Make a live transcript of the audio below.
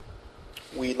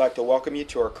We'd like to welcome you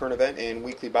to our current event and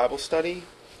weekly Bible study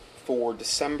for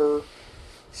December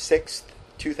 6th,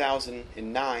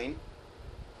 2009.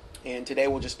 And today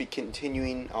we'll just be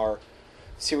continuing our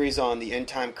series on the end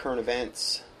time current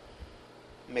events,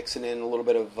 mixing in a little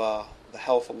bit of the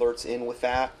health alerts in with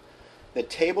that. The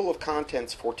table of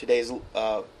contents for today's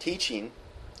teaching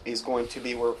is going to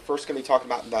be, we're first going to be talking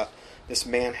about this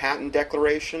Manhattan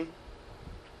Declaration.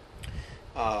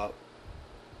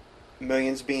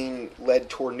 Millions being led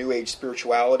toward New Age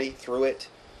spirituality through it.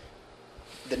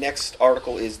 The next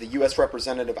article is the U.S.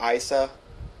 Representative Issa.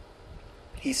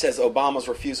 He says Obama's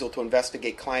refusal to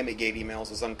investigate Climategate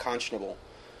emails is unconscionable.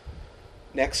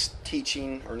 Next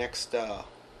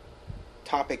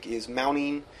topic is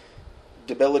mounting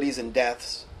debilities and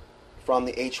deaths from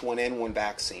the H1N1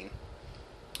 vaccine.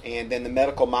 And then the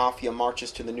medical mafia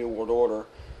marches to the New World Order.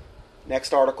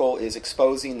 Next article is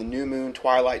exposing the new moon,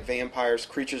 twilight, vampires,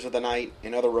 creatures of the night,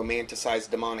 and other romanticized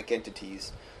demonic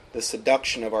entities, the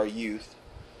seduction of our youth.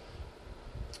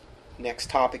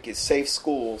 Next topic is safe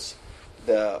schools.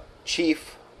 The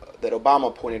chief that Obama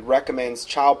appointed recommends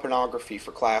child pornography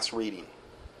for class reading.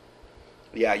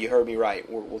 Yeah, you heard me right.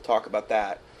 We'll talk about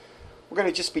that. We're going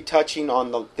to just be touching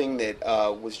on the thing that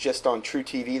was just on True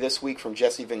TV this week from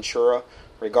Jesse Ventura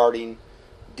regarding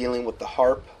dealing with the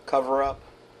HAARP cover-up.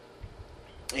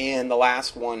 And the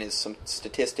last one is some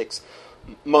statistics,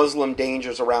 Muslim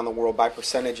dangers around the world by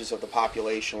percentages of the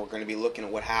population. We're going to be looking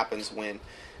at what happens when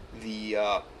the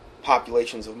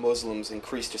populations of Muslims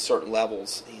increase to certain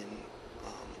levels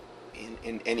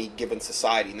in any given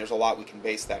society. And there's a lot we can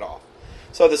base that off.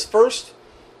 So this first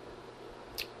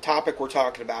topic we're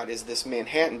talking about is this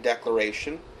Manhattan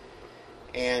Declaration.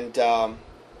 And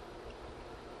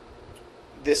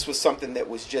this was something that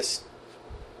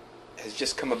has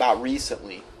just come about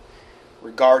recently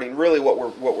regarding really what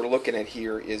we're looking at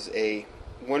here is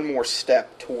one more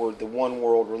step toward the one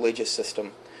world religious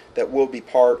system that will be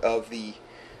part of the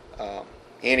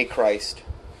Antichrist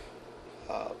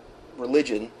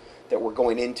religion that we're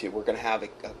going into. We're going to have a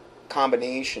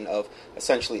combination of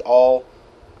essentially all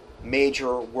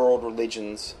major world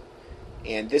religions,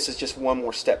 and this is just one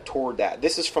more step toward that.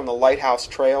 This is from the Lighthouse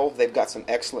Trail. They've got some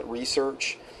excellent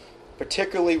research,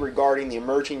 particularly regarding the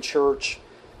emerging church,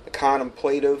 the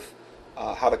contemplative,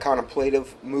 how the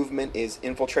contemplative movement is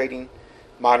infiltrating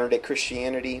modern-day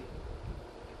Christianity,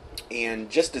 and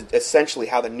just essentially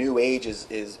how the New Age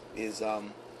is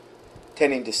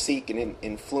tending to seek and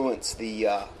influence the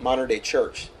modern-day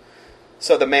church.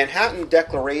 So the Manhattan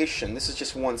Declaration, this is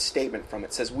just one statement from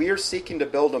it, says, "We are seeking to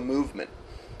build a movement.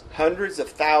 Hundreds of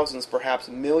thousands, perhaps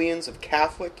millions of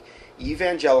Catholic,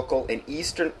 Evangelical, and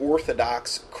Eastern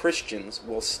Orthodox Christians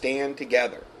will stand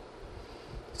together."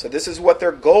 So this is what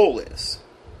their goal is.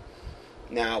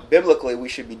 Now, biblically, we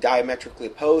should be diametrically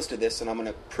opposed to this, and I'm going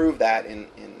to prove that in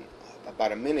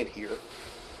about a minute here.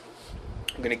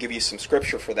 I'm going to give you some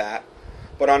scripture for that.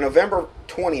 But on November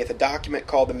 20th, a document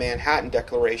called the Manhattan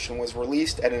Declaration was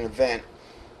released at an event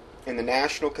in the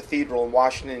National Cathedral in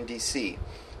Washington, D.C.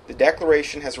 The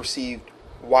Declaration has received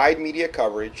wide media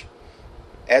coverage.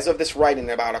 As of this writing,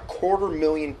 about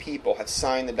 250,000 people have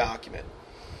signed the document,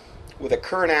 with a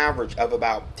current average of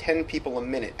about 10 people a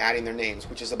minute adding their names,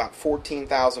 which is about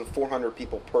 14,400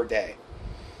 people per day.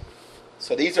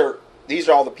 So these are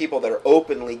all the people that are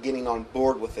openly getting on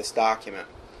board with this document.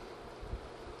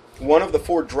 One of the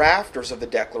 4 drafters of the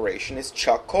Declaration is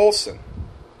Chuck Colson,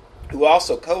 who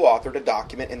also co-authored a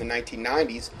document in the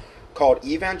 1990s called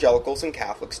Evangelicals and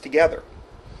Catholics Together,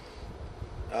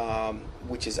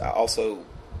 which is also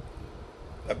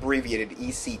abbreviated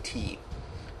ECT.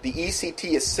 The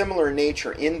ECT is similar in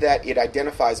nature in that it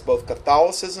identifies both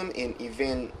Catholicism and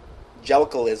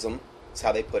evangelicalism, that's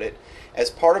how they put it,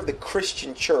 as part of the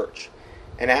Christian church,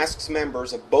 and asks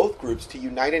members of both groups to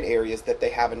unite in areas that they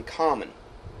have in common.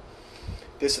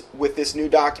 With this new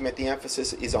document, the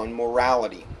emphasis is on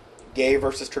morality, gay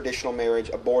versus traditional marriage,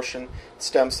 abortion,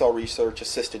 stem cell research,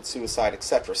 assisted suicide,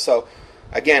 etc. So,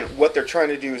 again, what they're trying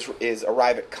to do is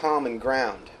arrive at common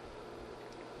ground.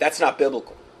 That's not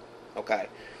biblical, okay?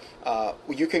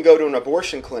 You can go to an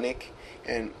abortion clinic,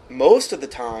 and most of the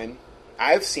time,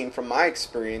 I've seen from my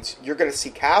experience, you're going to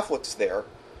see Catholics there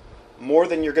more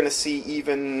than you're going to see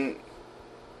even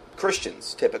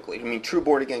Christians, typically. I mean, true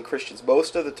born-again Christians.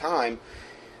 Most of the time,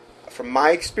 from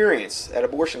my experience at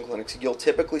abortion clinics, you'll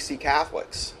typically see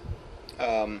Catholics.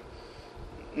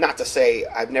 Not to say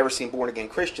I've never seen born-again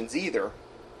Christians either,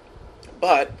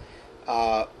 but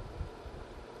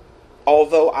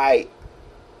although I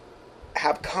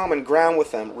have common ground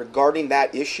with them regarding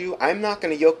that issue, I'm not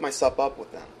going to yoke myself up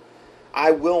with them.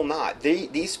 I will not.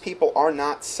 These people are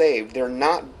not saved. They're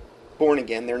not born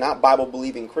again. They're not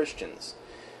Bible-believing Christians.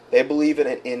 They believe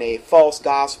in a false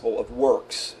gospel of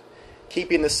works,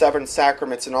 keeping the seven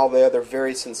sacraments and all the other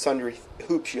various and sundry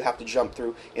hoops you have to jump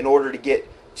through in order to get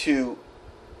to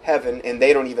heaven, and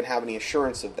they don't even have any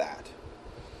assurance of that.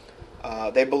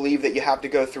 They believe that you have to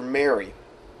go through Mary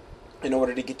in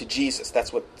order to get to Jesus.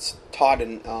 That's what's taught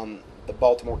in the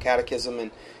Baltimore Catechism and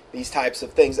these types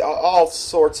of things. All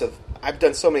sorts of... I've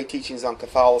done so many teachings on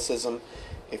Catholicism.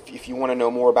 If you want to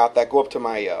know more about that, go up to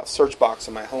my search box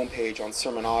on my homepage on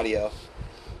Sermon Audio,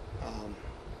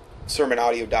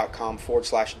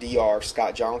 sermonaudio.com/Dr.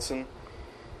 Scott Johnson,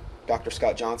 Dr.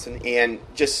 Scott Johnson, and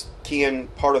just key in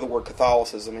part of the word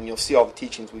Catholicism, and you'll see all the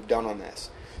teachings we've done on this.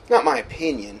 It's not my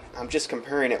opinion. I'm just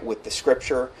comparing it with the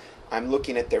Scripture. I'm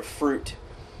looking at their fruit.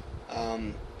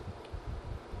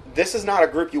 This is not a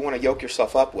group you want to yoke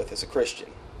yourself up with as a Christian.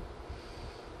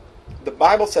 The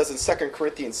Bible says in 2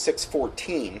 Corinthians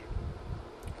 6:14,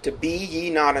 "To be ye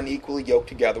not unequally yoked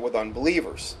together with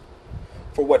unbelievers.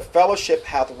 For what fellowship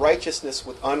hath righteousness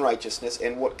with unrighteousness,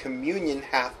 and what communion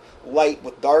hath light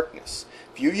with darkness?"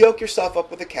 If you yoke yourself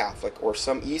up with a Catholic or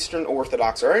some Eastern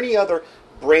Orthodox or any other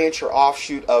branch or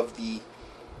offshoot of the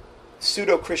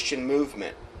pseudo-Christian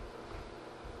movement,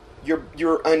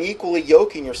 you're unequally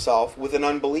yoking yourself with an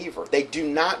unbeliever. They do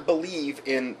not believe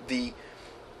in the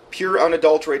pure,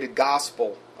 unadulterated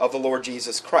gospel of the Lord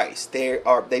Jesus Christ. They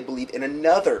believe in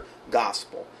another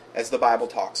gospel, as the Bible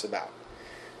talks about.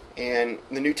 And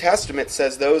the New Testament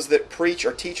says those that preach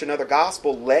or teach another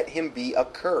gospel, let him be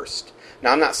accursed.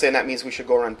 Now, I'm not saying that means we should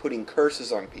go around putting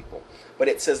curses on people, but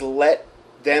it says let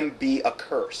them be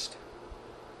accursed.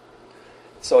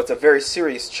 So it's a very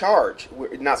serious charge.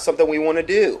 Not something we want to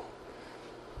do,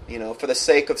 for the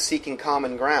sake of seeking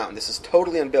common ground. This is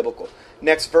totally unbiblical.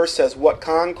 Next verse says, "What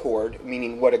concord,"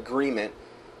 meaning what agreement,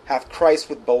 "hath Christ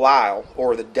with Belial,"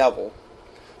 or the devil?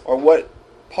 "Or what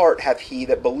part hath he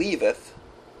that believeth,"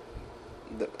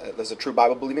 as a true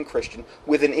Bible-believing Christian,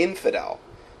 "with an infidel?"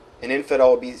 An infidel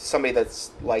would be somebody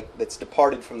that's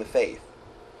departed from the faith.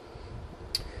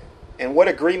 "And what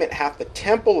agreement hath the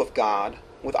temple of God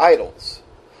with idols?"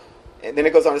 And then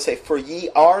it goes on to say, "For ye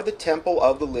are the temple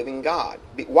of the living God."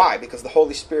 Why? Because the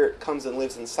Holy Spirit comes and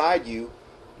lives inside you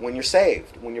when you're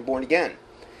saved, when you're born again.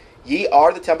 "Ye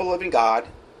are the temple of the living God,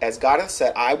 as God hath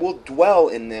said, I will dwell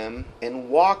in them and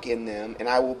walk in them, and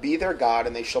I will be their God,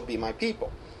 and they shall be my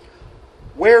people.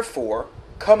 Wherefore,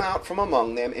 come out from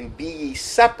among them, and be ye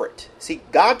separate." See,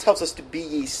 God tells us to be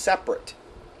ye separate,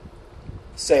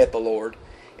 saith the Lord,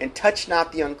 "and touch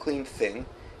not the unclean thing,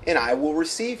 and I will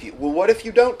receive you." Well, what if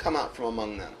you don't come out from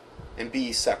among them and be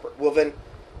ye separate? Well, then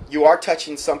you are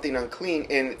touching something unclean,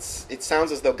 and it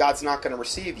sounds as though God's not going to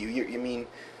receive you. You mean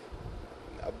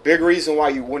a big reason why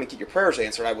you wouldn't get your prayers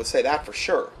answered, I would say that for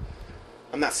sure.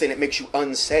 I'm not saying it makes you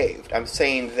unsaved. I'm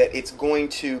saying that it's going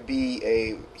to be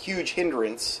a huge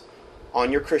hindrance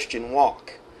on your Christian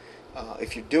walk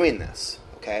if you're doing this.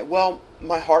 Okay, well,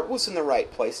 my heart was in the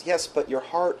right place. Yes, but your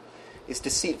heart is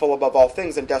deceitful above all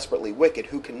things and desperately wicked.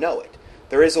 Who can know it?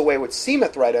 There is a way which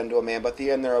seemeth right unto a man, but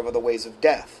the end thereof are the ways of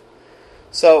death.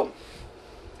 So,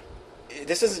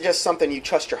 this isn't just something you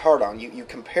trust your heart on. You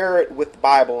compare it with the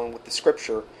Bible and with the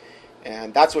Scripture,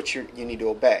 and that's what you need to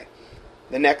obey.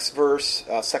 The next verse,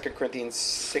 2 Corinthians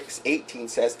 6:18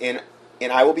 says,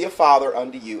 And I will be a father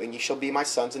unto you, and ye shall be my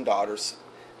sons and daughters,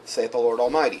 saith the Lord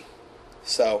Almighty.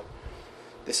 So,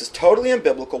 this is totally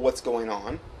unbiblical what's going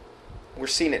on. We're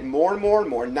seeing it more and more and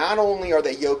more. Not only are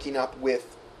they yoking up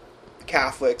with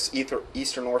Catholics,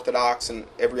 Eastern Orthodox, and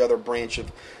every other branch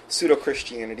of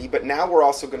pseudo-Christianity, but now we're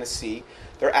also going to see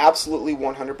they're absolutely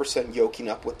 100% yoking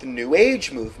up with the New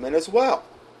Age movement as well.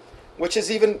 Which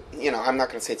is even, I'm not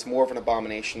going to say it's more of an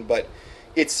abomination, but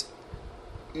it's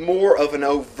more of an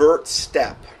overt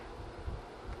step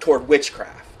toward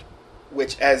witchcraft.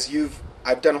 Which,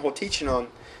 I've done a whole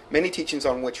many teachings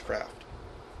on witchcraft.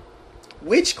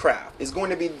 Witchcraft is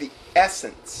going to be the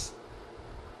essence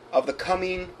of the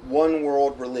coming one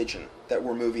world religion that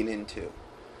we're moving into.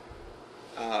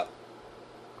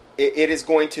 It is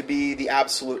going to be the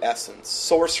absolute essence.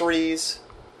 Sorceries.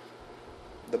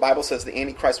 The Bible says the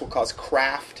Antichrist will cause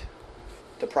craft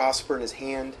to prosper in his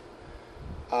hand.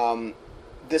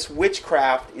 This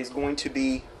witchcraft is going to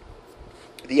be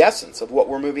the essence of what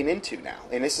we're moving into now.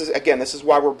 And this is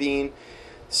why we're being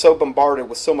so bombarded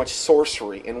with so much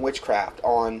sorcery and witchcraft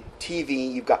on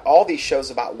TV. You've got all these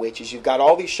shows about witches. You've got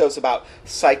all these shows about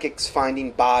psychics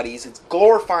finding bodies. It's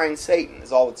glorifying Satan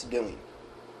is all it's doing.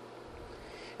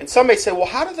 And some may say, well,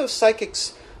 how do those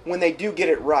psychics, when they do get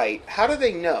it right, how do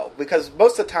they know? Because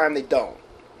most of the time they don't.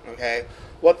 Okay?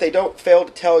 What they don't fail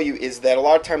to tell you is that a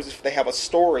lot of times if they have a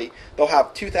story, they'll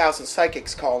have 2,000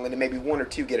 psychics call in and maybe one or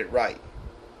two get it right.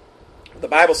 The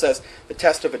Bible says the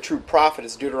test of a true prophet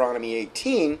is Deuteronomy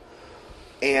 18,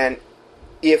 and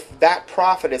if that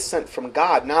prophet is sent from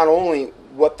God, not only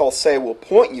what they'll say will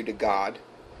point you to God,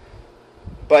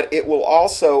 but it will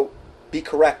also be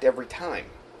correct every time.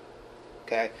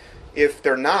 Okay? If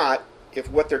they're not, if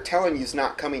what they're telling you is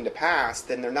not coming to pass,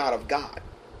 then they're not of God.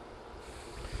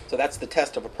 So that's the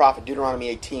test of a prophet, Deuteronomy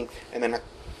 18, and then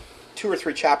 2 or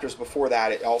 3 chapters before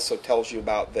that, it also tells you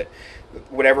about that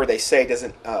whatever they say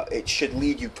doesn't. It should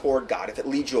lead you toward God. If it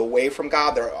leads you away from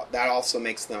God, that also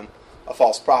makes them a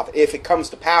false prophet. If it comes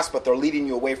to pass, but they're leading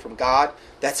you away from God,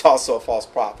 that's also a false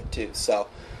prophet too. So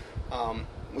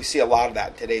we see a lot of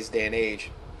that in today's day and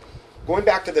age. Going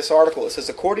back to this article, it says,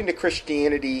 according to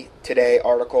Christianity Today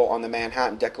article on the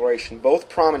Manhattan Declaration, both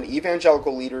prominent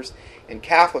evangelical leaders and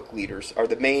Catholic leaders are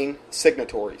the main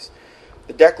signatories.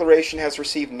 The Declaration has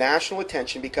received national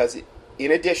attention because,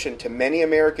 in addition to many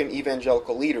American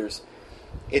evangelical leaders,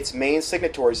 its main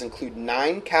signatories include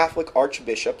 9 Catholic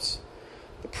archbishops,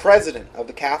 the president of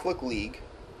the Catholic League,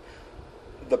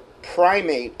 the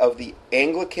primate of the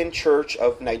Anglican Church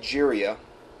of Nigeria,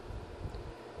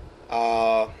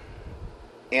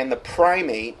 and the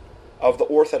primate of the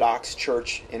Orthodox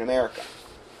Church in America.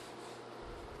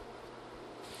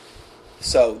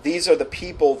 So these are the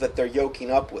people that they're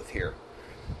yoking up with here.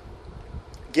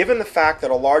 Given the fact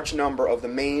that a large number of the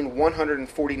main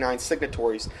 149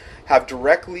 signatories have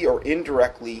directly or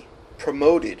indirectly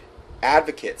promoted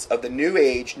advocates of the New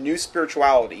Age, New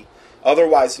Spirituality,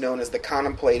 otherwise known as the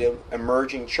Contemplative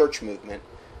Emerging Church Movement.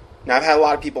 Now, I've had a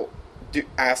lot of people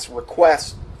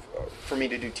request for me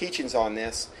to do teachings on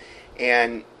this,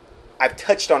 and I've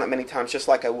touched on it many times, just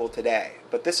like I will today.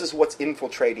 But this is what's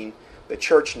infiltrating the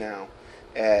church now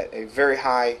at a very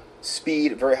high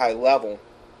speed, a very high level.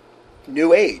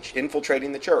 New Age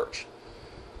infiltrating the church.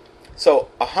 So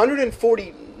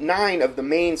 149 of the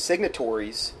main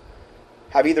signatories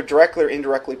have either directly or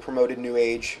indirectly promoted New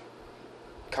Age,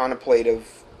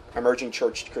 contemplative, emerging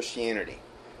church Christianity.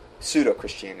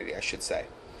 Pseudo-Christianity, I should say.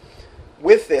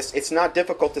 With this, it's not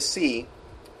difficult to see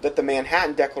that the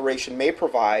Manhattan Declaration may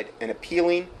provide an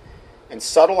appealing and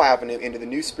subtle avenue into the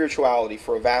new spirituality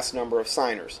for a vast number of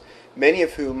signers, many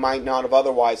of whom might not have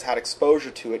otherwise had exposure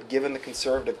to it given the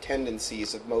conservative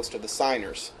tendencies of most of the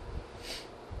signers.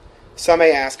 Some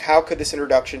may ask, how could this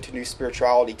introduction to new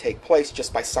spirituality take place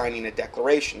just by signing a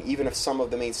declaration, even if some of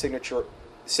the main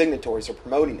signatories are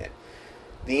promoting it?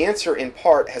 The answer, in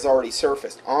part, has already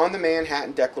surfaced. On the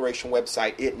Manhattan Declaration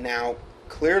website, it now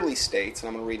clearly states, and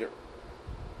I'm going to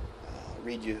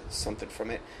read you something from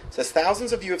it. It says,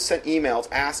 thousands of you have sent emails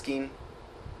asking,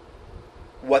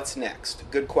 what's next?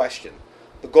 Good question.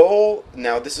 The goal,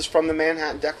 now this is from the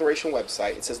Manhattan Declaration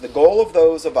website, it says, the goal of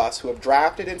those of us who have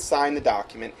drafted and signed the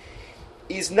document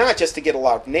is not just to get a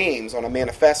lot of names on a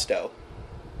manifesto,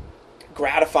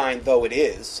 gratifying though it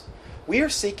is. We are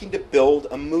seeking to build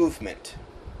a movement.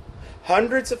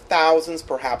 Hundreds of thousands,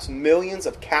 perhaps millions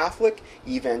of Catholic,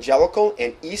 evangelical,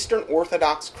 and Eastern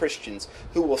Orthodox Christians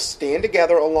who will stand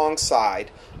together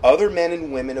alongside other men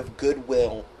and women of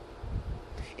goodwill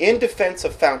in defense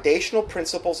of foundational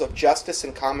principles of justice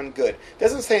and common good. It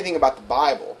doesn't say anything about the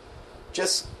Bible,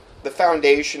 just the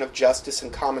foundation of justice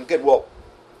and common good. Well,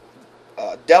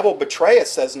 Devil Betrayer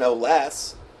says no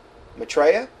less.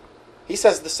 Maitreya? He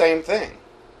says the same thing.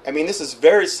 I mean, this is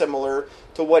very similar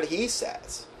to what he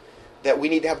says. That we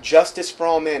need to have justice for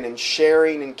all men and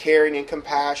sharing and caring and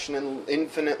compassion and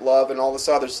infinite love and all this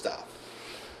other stuff.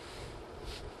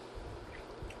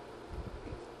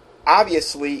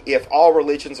 Obviously, if all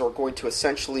religions are going to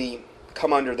essentially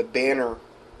come under the banner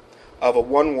of a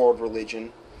one-world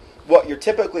religion, what you're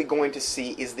typically going to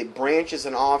see is the branches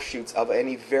and offshoots of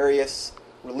any various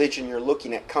religion you're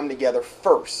looking at come together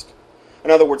first.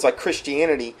 In other words, like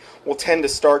Christianity will tend to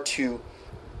start to,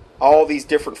 all these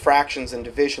different fractions and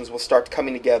divisions will start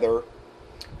coming together,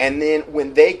 and then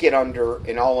when they get under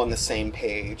and all on the same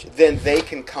page, then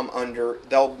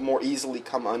they'll more easily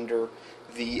come under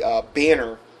the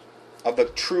banner of the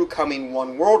true coming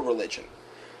one world religion.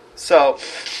 So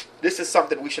this is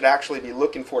something we should actually be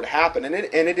looking for to happen, and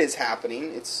it is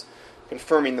happening. It's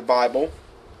confirming the Bible.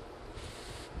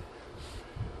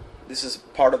 This is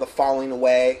part of the falling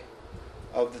away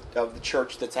of the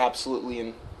church that's absolutely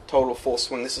in total full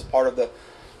swing. This is part of the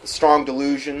strong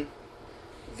delusion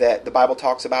that the Bible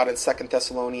talks about in 2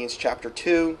 Thessalonians chapter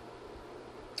 2.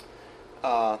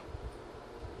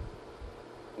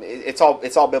 it's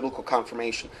all biblical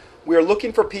confirmation. We are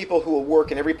looking for people who will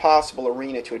work in every possible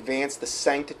arena to advance the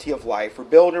sanctity of life,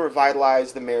 rebuild and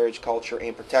revitalize the marriage culture,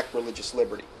 and protect religious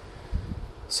liberty.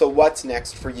 So what's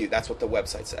next for you? That's what the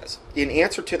website says. In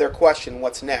answer to their question,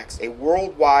 what's next, a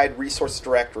worldwide resource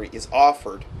directory is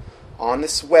offered on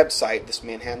this website, this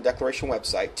Manhattan Declaration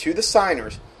website, to the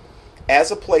signers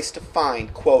as a place to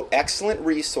find, quote, excellent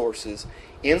resources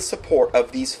in support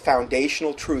of these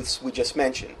foundational truths we just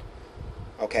mentioned.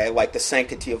 Okay, like the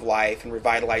sanctity of life and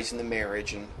revitalizing the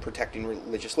marriage and protecting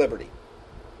religious liberty.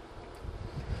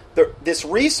 This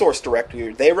resource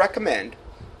directory, they recommend,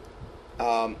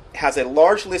 has a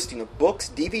large listing of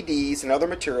books, DVDs, and other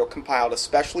material compiled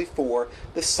especially for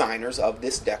the signers of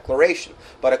this declaration.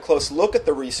 But a close look at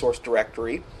the resource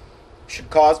directory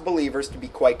should cause believers to be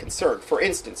quite concerned. For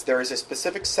instance, there is a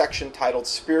specific section titled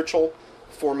Spiritual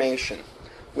Formation,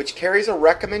 which carries a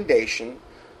recommendation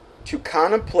to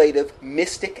contemplative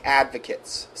mystic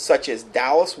advocates such as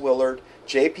Dallas Willard,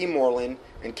 J.P. Moreland,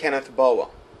 and Kenneth Boa.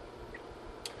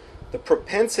 The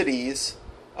propensities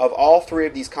of all three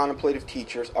of these contemplative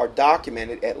teachers are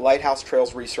documented at Lighthouse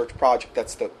Trails Research Project.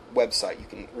 That's the website. You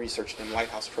can research them,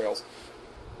 Lighthouse Trails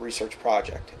Research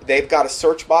Project. They've got a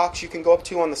search box you can go up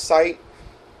to on the site,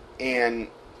 and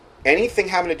anything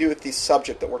having to do with the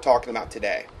subject that we're talking about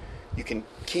today, you can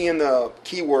key in the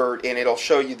keyword and it'll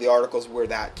show you the articles where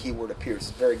that keyword appears.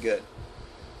 It's very good.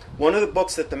 One of the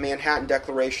books that the Manhattan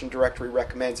Declaration Directory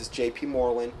recommends is J.P.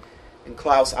 Moreland and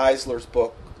Klaus Eisler's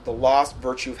book, The Lost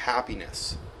Virtue of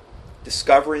Happiness,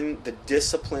 Discovering the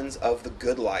Disciplines of the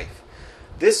Good Life.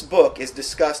 This book is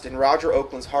discussed in Roger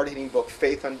Oakland's hard-hitting book,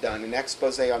 Faith Undone, an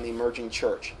expose on the emerging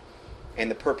church and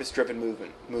the purpose-driven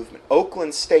movement.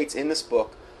 Oakland states in this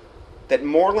book that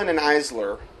Moreland and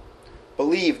Eisler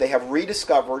believe they have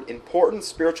rediscovered important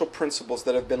spiritual principles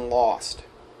that have been lost.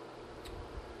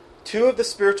 Two of the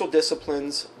spiritual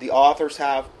disciplines the authors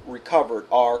have recovered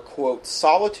are, quote,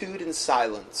 solitude and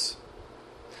silence.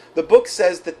 The book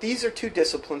says that these two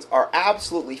disciplines are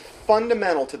absolutely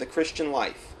fundamental to the Christian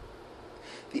life.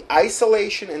 The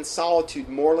isolation and solitude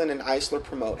Moreland and Eisler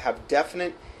promote have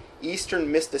definite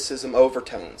Eastern mysticism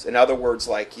overtones. In other words,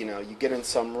 like, you get in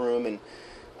some room and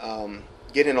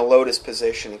get in a lotus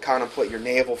position and contemplate your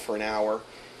navel for an hour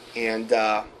and,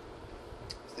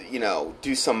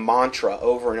 do some mantra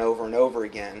over and over and over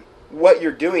again. What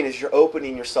you're doing is you're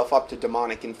opening yourself up to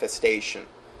demonic infestation.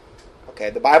 Okay,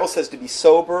 the Bible says to be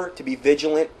sober, to be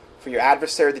vigilant, for your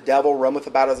adversary, the devil, goeth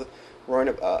about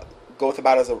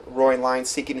as a roaring lion,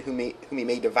 seeking whom he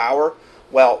may devour.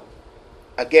 Well,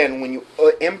 again, when you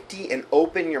empty and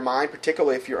open your mind,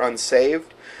 particularly if you're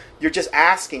unsaved, you're just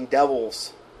asking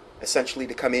devils, essentially,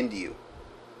 to come into you.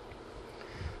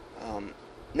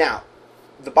 Now,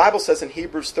 the Bible says in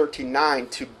Hebrews 13:9,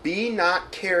 to be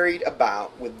not carried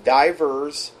about with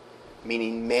divers,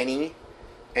 meaning many,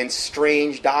 and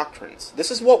strange doctrines. This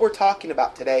is what we're talking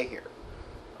about today here.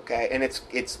 Okay, and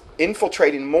it's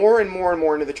infiltrating more and more and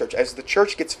more into the church. As the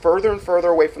church gets further and further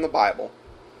away from the Bible,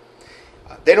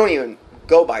 they don't even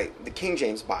go by the King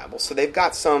James Bible, so they've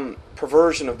got some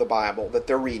perversion of the Bible that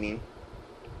they're reading.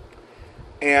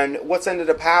 And what's ended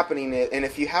up happening, and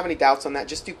if you have any doubts on that,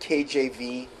 just do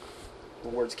KJV, the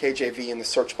words KJV in the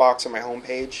search box on my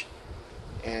homepage,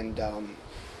 and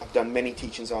I've done many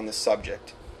teachings on this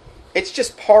subject. It's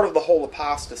just part of the whole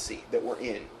apostasy that we're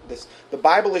in. The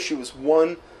Bible issue is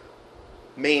one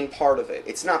main part of it.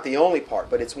 It's not the only part,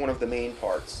 but it's one of the main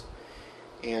parts.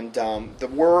 And the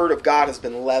Word of God has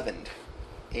been leavened.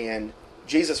 And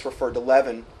Jesus referred to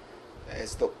leaven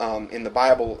as in the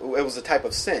Bible, it was a type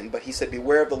of sin, but he said,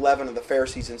 beware of the leaven of the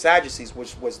Pharisees and Sadducees,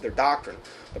 which was their doctrine.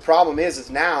 The problem is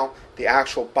now the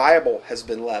actual Bible has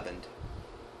been leavened.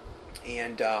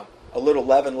 And a little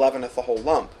leaven leaveneth the whole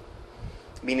lump,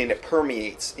 meaning it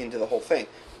permeates into the whole thing.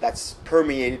 That's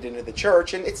permeated into the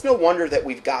church, and it's no wonder that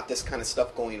we've got this kind of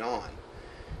stuff going on.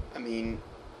 I mean,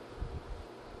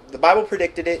 the Bible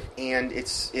predicted it, and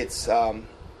this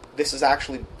is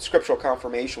actually scriptural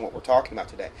confirmation, what we're talking about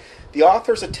today. The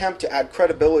authors attempt to add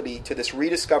credibility to this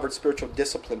rediscovered spiritual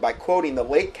discipline by quoting the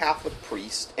late Catholic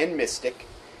priest and mystic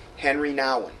Henry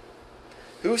Nouwen,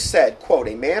 who said, quote,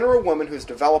 a man or a woman who has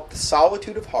developed the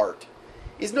solitude of heart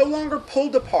is no longer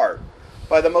pulled apart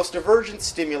by the most divergent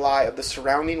stimuli of the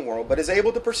surrounding world, but is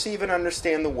able to perceive and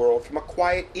understand the world from a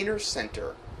quiet inner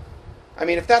center. I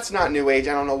mean, if that's not New Age,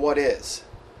 I don't know what is.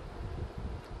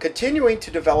 Continuing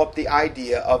to develop the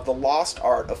idea of the lost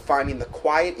art of finding the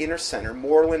quiet inner center,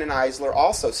 Moreland and Eisler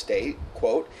also state,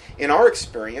 quote, in our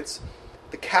experience,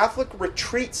 the Catholic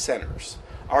retreat centers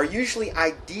are usually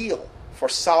ideal for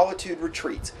solitude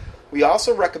retreats. We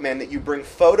also recommend that you bring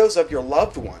photos of your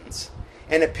loved ones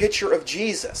and a picture of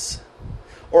Jesus,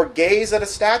 or gaze at a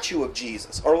statue of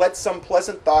Jesus, or let some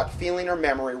pleasant thought, feeling, or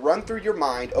memory run through your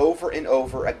mind over and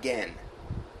over again.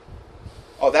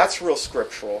 Oh, that's real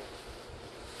scriptural.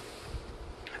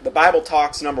 The Bible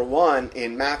talks, number one,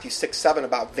 in Matthew 6:7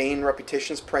 about vain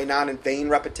repetitions. Pray not in vain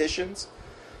repetitions.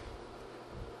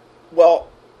 Well,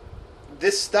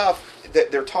 this stuff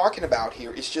that they're talking about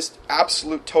here is just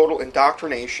absolute total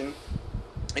indoctrination,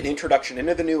 an introduction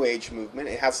into the New Age movement.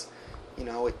 It has,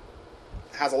 it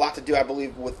has a lot to do, I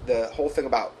believe, with the whole thing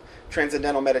about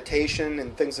transcendental meditation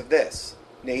and things of this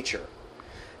nature.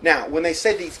 Now, when they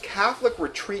say these Catholic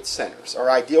retreat centers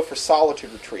are ideal for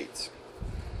solitude retreats,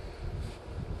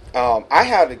 I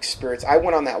had an experience. I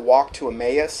went on that walk to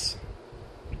Emmaus.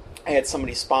 I had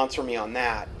somebody sponsor me on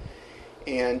that.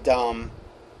 And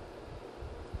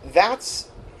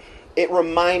it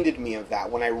reminded me of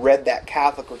that when I read that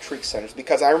Catholic retreat centers,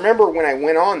 because I remember when I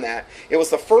went on that, it was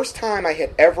the first time I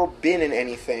had ever been in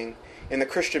anything in the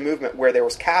Christian movement where there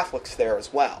was Catholics there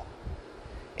as well.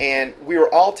 And we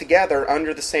were all together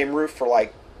under the same roof for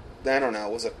it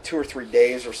was 2 or 3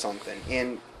 days or something.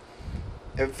 And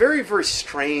a very, very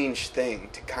strange thing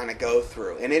to kind of go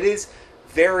through. And it is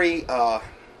very,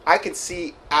 I can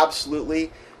see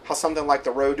absolutely how something like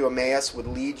the road to Emmaus would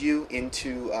lead you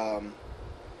into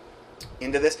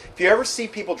this. If you ever see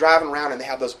people driving around and they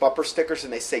have those bumper stickers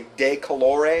and they say De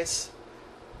Colores,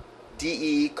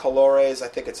 D-E Colores, I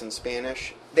think it's in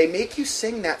Spanish, they make you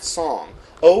sing that song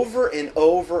over and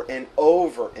over and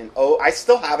over and over. I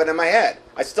still have it in my head.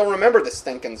 I still remember the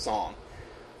stinking song.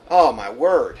 Oh, my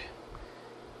word.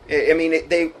 I mean,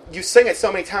 you sing it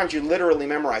so many times you literally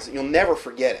memorize it. You'll never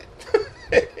forget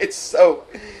it. It's a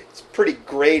pretty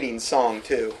grating song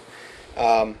too.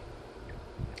 I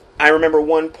remember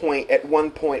at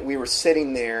one point we were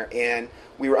sitting there and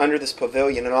we were under this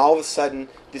pavilion, and all of a sudden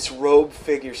this robed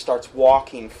figure starts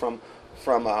walking from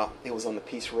it was on the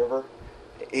Peace River.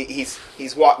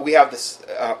 We have this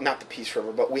not the Peace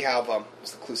River, but we have it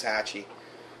was the Caloosahatchee.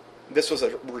 This was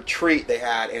a retreat they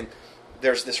had, and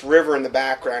there's this river in the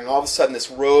background, and all of a sudden this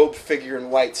robed figure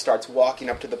in white starts walking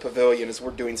up to the pavilion as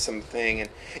we're doing something, and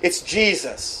it's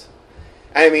Jesus.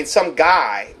 I mean, some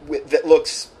guy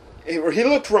he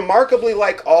looked remarkably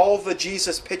like all the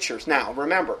Jesus pictures. Now,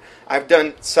 remember, I've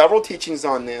done several teachings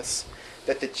on this,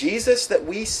 that the Jesus that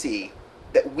we see,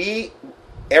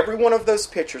 every one of those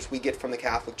pictures we get from the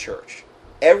Catholic Church.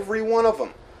 Every one of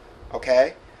them.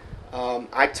 Okay?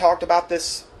 I talked about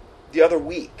this the other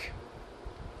week,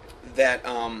 that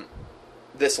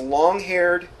this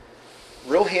long-haired,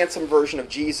 real handsome version of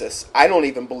Jesus, I don't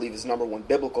even believe is number one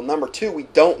biblical. Number two, we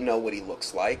don't know what he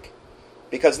looks like,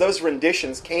 because those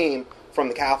renditions came from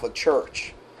the Catholic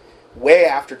Church way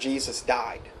after Jesus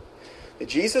died. The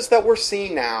Jesus that we're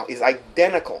seeing now is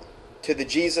identical to the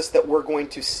Jesus that we're going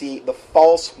to see, the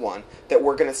false one that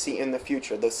we're going to see in the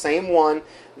future. The same one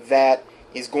that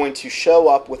is going to show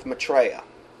up with Maitreya.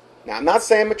 Now, I'm not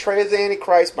saying Maitreya is the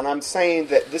Antichrist, but I'm saying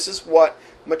that this is what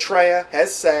Maitreya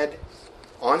has said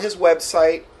on his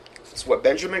website. It's what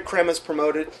Benjamin Creme has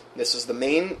promoted. This is the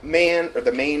main man, or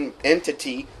the main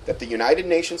entity that the United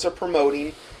Nations are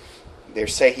promoting. They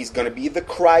say he's going to be the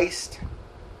Christ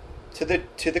to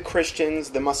the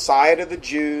Christians, the Messiah to the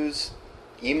Jews,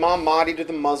 Imam Mahdi to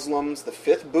the Muslims, the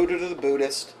fifth Buddha to the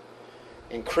Buddhists,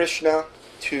 and Krishna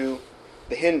to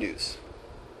the Hindus.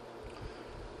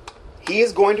 He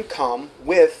is going to come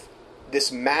with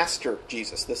this Master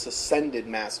Jesus, this ascended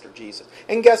Master Jesus.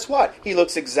 And guess what? He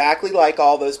looks exactly like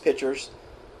all those pictures,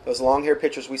 those long-haired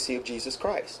pictures we see of Jesus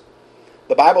Christ.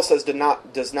 The Bible says,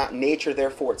 does not nature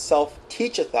therefore itself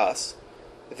teacheth us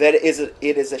that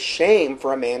it is a shame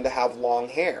for a man to have long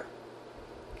hair.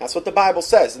 That's what the Bible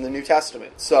says in the New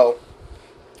Testament. So,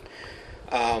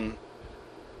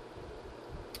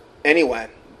 anyway,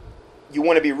 you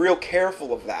want to be real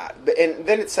careful of that. And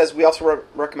then it says we also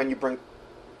recommend you bring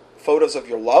photos of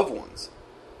your loved ones,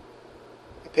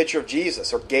 a picture of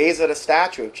Jesus, or gaze at a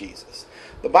statue of Jesus.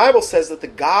 The Bible says that the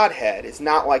Godhead is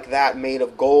not like that, made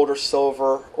of gold or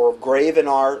silver or of graven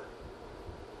art,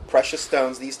 precious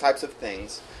stones, these types of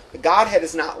things. The Godhead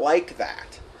is not like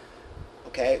that.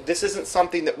 Okay? This isn't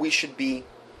something that we should be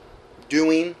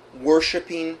doing,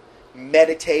 worshiping,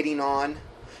 meditating on.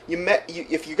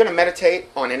 If you're going to meditate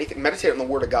on anything, meditate on the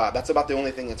Word of God. That's about the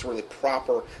only thing that's really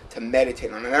proper to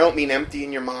meditate on. And I don't mean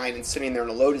emptying your mind and sitting there in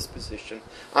a lotus position.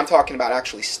 I'm talking about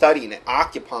actually studying it,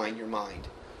 occupying your mind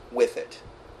with it.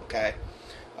 Okay?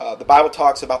 The Bible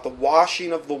talks about the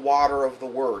washing of the water of the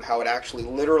Word, how it actually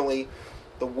literally,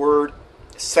 the Word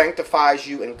sanctifies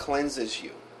you and cleanses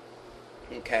you.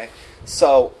 Okay?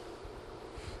 So,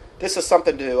 This is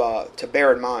something to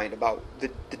bear in mind about the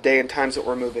day and times that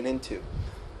we're moving into.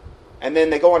 And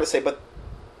then they go on to say,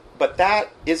 but that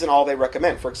isn't all they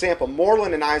recommend. For example,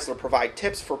 Moreland and Eisler provide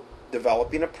tips for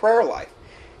developing a prayer life.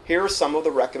 Here are some of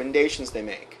the recommendations they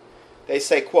make. They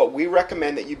say, quote, we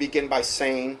recommend that you begin by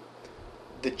saying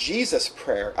the Jesus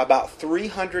prayer about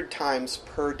 300 times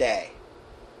per day.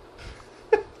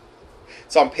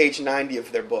 It's on page 90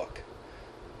 of their book.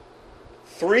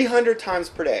 300 times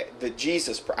per day. The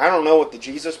Jesus prayer. I don't know what the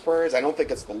Jesus prayer is. I don't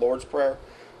think it's the Lord's Prayer.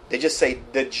 They just say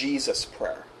the Jesus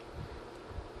prayer.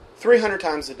 300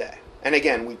 times a day. And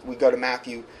again, we go to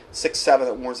Matthew 6:7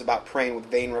 that warns about praying with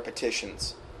vain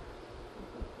repetitions,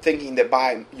 thinking that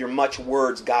by your much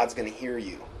words, God's going to hear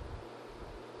you.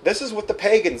 This is what the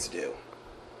pagans do.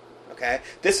 Okay?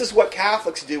 This is what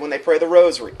Catholics do when they pray the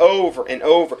rosary over and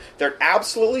over. They're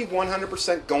absolutely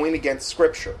 100% going against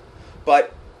Scripture.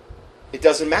 But it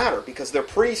doesn't matter because their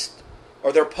priest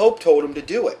or their pope told them to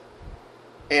do it.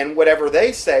 And whatever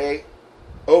they say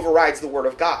overrides the Word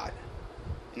of God.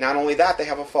 Not only that, they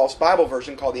have a false Bible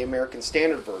version called the American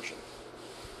Standard Version,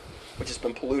 which has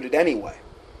been polluted anyway.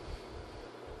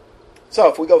 So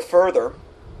if we go further,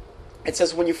 it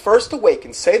says, when you first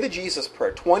awaken, say the Jesus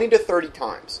prayer 20 to 30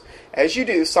 times. As you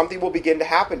do, something will begin to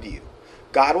happen to you.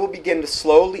 God will begin to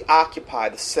slowly occupy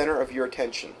the center of your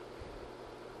attention.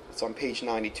 It's on page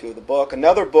 92 of the book.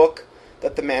 Another book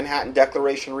that the Manhattan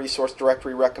Declaration Resource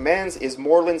Directory recommends is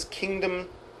Moreland's Kingdom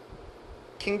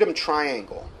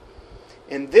Triangle.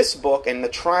 In this book, and the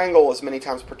triangle is many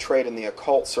times portrayed in the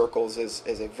occult circles as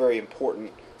a very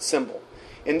important symbol.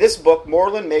 In this book,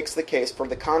 Moreland makes the case for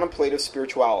the contemplative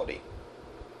spirituality,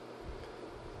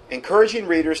 encouraging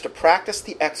readers to practice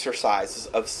the exercises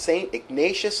of St.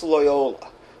 Ignatius Loyola,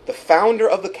 the founder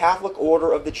of the Catholic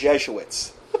Order of the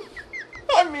Jesuits.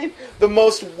 I mean, the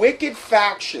most wicked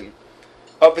faction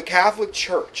of the Catholic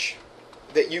Church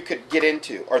that you could get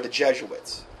into are the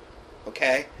Jesuits.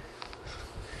 Okay?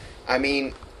 I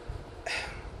mean,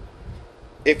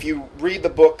 if you read the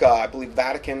book, I believe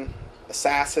Vatican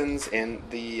Assassins, and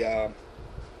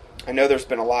I know there's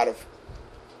been a lot of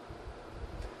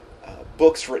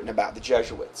books written about the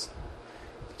Jesuits,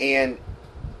 and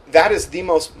that is the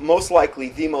most likely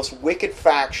the most wicked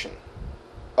faction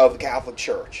of the Catholic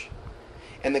Church.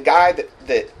 And the guy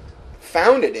that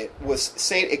founded it was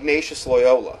St. Ignatius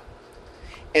Loyola,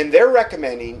 and they're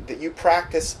recommending that you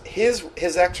practice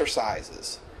his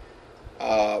exercises.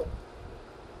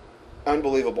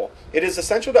 Unbelievable. It is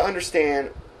essential to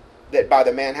understand that by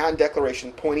the Manhattan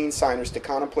Declaration pointing signers to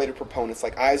contemplative proponents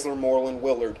like Eisler, Moreland,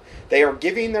 Willard, they are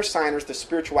giving their signers the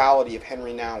spirituality of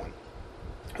Henry Nouwen,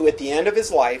 who at the end of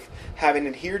his life, having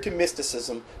adhered to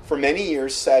mysticism for many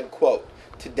years, said, quote,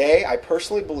 today I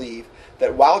personally believe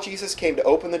that while Jesus came to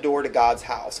open the door to God's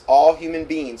house, all human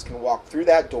beings can walk through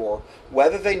that door,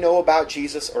 whether they know about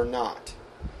Jesus or not.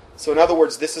 So in other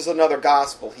words, this is another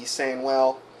gospel. He's saying,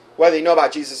 well, whether you know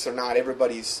about Jesus or not,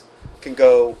 everybody's can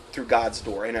go through God's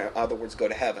door. In other words, go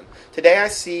to heaven. Today I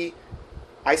see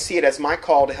it as my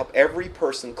call to help every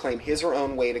person claim his or her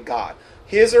own way to God.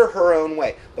 His or her own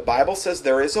way. The Bible says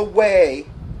there is a way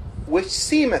which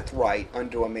seemeth right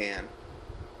unto a man,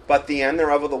 but the end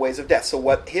thereof are the ways of death. So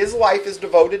what his life is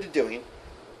devoted to doing,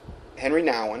 Henry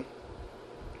Nouwen,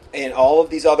 and all of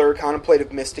these other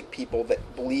contemplative mystic people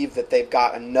that believe that they've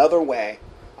got another way,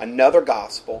 another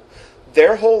gospel,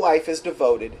 their whole life is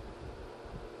devoted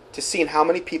to seeing how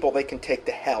many people they can take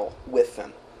to hell with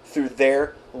them through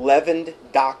their leavened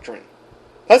doctrine.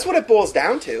 That's what it boils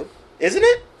down to, isn't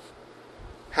it?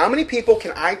 How many people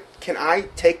can I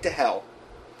take to hell?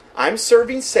 I'm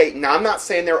serving Satan. Now, I'm not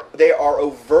saying they are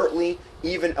overtly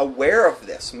even aware of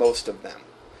this, most of them.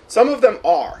 Some of them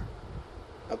are,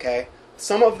 okay?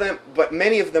 Some of them, but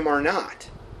many of them are not.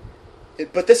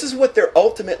 But this is what they're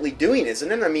ultimately doing,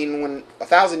 isn't it? I mean, when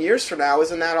 1,000 years from now,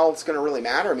 isn't that all that's going to really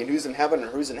matter? I mean, who's in heaven or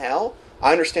who's in hell?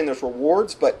 I understand there's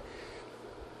rewards, but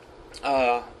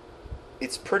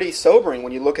it's pretty sobering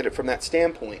when you look at it from that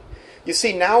standpoint. You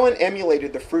see, Nouwen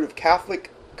emulated the fruit of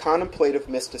Catholic contemplative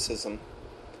mysticism,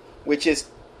 which is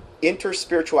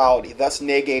interspirituality, thus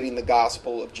negating the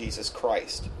gospel of Jesus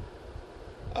Christ.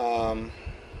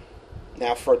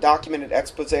 Now, for a documented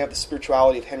expose of the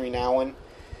spirituality of Henry Nouwen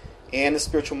and the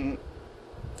spiritual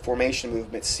formation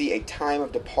movement, see A Time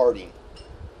of Departing.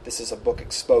 This is a book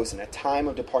exposing A Time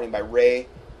of Departing by Ray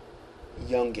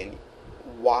Yungen,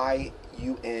 Yungen.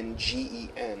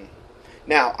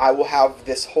 Now, I will have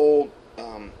this whole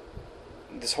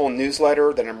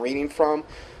newsletter that I'm reading from,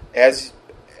 as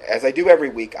I do every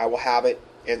week. I will have it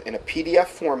in a PDF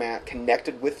format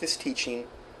connected with this teaching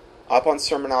up on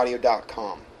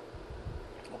sermonaudio.com.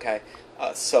 Okay,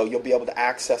 So you'll be able to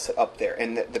access it up there.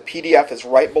 And the PDF is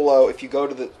right below. If you go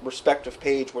to the respective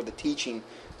page where the teaching,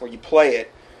 where you play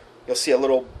it, you'll see a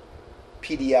little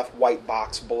PDF white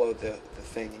box below the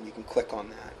thing, and you can click on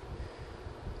that.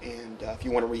 And if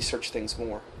you want to research things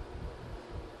more.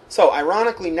 So,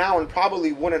 ironically, Nouwen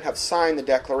probably wouldn't have signed the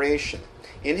Declaration.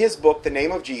 In his book, The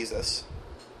Name of Jesus,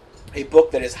 a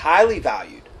book that is highly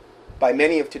valued by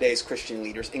many of today's Christian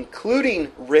leaders,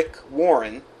 including Rick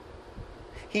Warren,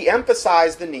 he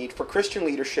emphasized the need for Christian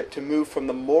leadership to move from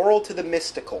the moral to the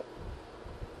mystical.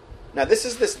 Now, this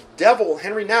is this devil,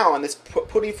 Henry Nouwen, that's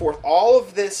putting forth all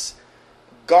of this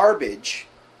garbage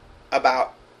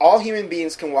about all human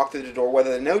beings can walk through the door,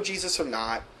 whether they know Jesus or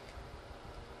not.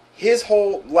 His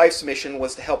whole life's mission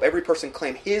was to help every person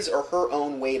claim his or her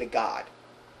own way to God.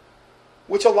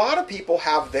 Which a lot of people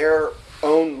have their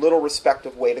own little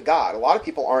respective way to God. A lot of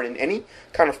people aren't in any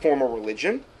kind of formal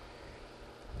religion.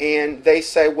 And they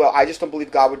say, well, I just don't believe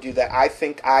God would do that. I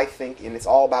think, and it's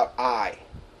all about I.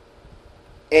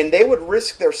 And they would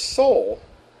risk their soul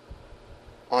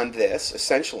on this,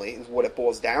 essentially, is what it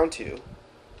boils down to,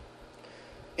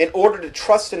 in order to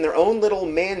trust in their own little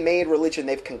man-made religion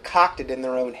they've concocted in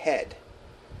their own head.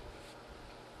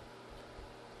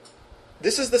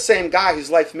 This is the same guy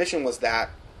whose life mission was that.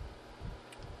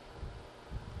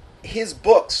 His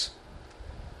books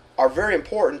are very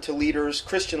important to leaders,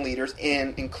 Christian leaders,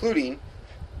 and including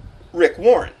Rick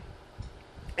Warren.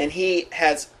 And he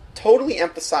has totally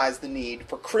emphasized the need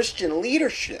for Christian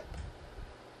leadership.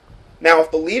 Now,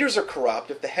 if the leaders are corrupt,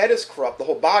 if the head is corrupt, the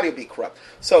whole body will be corrupt.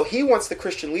 So he wants the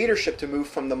Christian leadership to move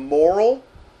from the moral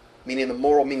meaning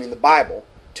the Bible,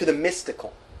 to the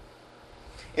mystical.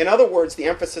 In other words, the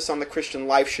emphasis on the Christian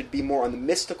life should be more on the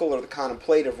mystical or the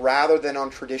contemplative rather than on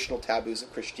traditional taboos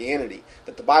of Christianity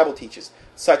that the Bible teaches,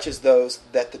 such as those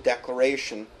that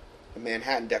the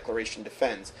Manhattan Declaration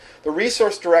defends. The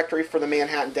resource directory for the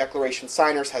Manhattan Declaration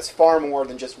signers has far more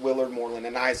than just Willard, Moreland,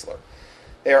 and Eisler.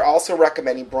 They are also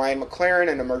recommending Brian McLaren,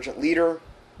 an emergent leader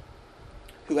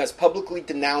who has publicly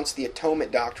denounced the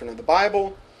atonement doctrine of the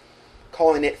Bible,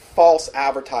 calling it false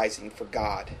advertising for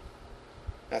God.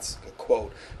 That's a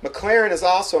quote. McLaren is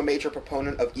also a major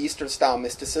proponent of Eastern-style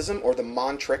mysticism, or the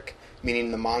mantric, meaning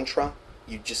the mantra.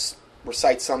 You just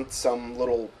recite some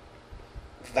little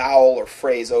vowel or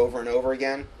phrase over and over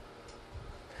again.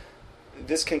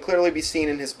 This can clearly be seen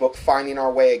in his book, Finding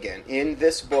Our Way Again. In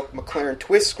this book, McLaren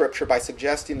twists Scripture by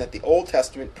suggesting that the Old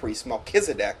Testament priest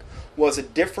Melchizedek was of a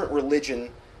different religion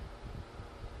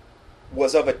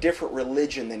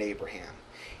than Abraham.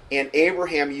 And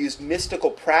Abraham used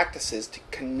mystical practices to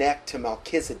connect to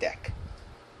Melchizedek.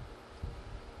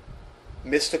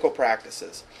 Mystical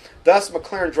practices. Thus,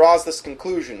 McLaren draws this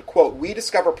conclusion, quote, "We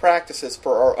discover practices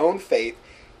for our own faith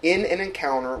in an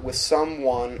encounter with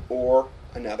someone or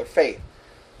another faith."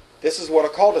 This is what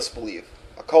occultists believe.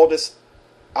 Occultist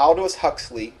Aldous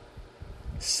Huxley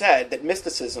said that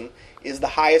mysticism is the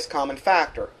highest common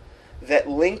factor that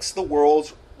links the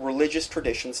world's religious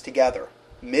traditions together.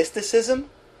 Mysticism?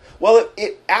 Well,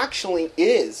 it actually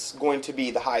is going to be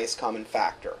the highest common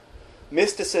factor.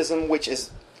 Mysticism, which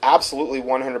is absolutely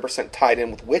 100% tied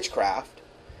in with witchcraft,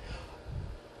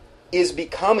 is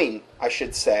becoming, I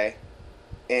should say,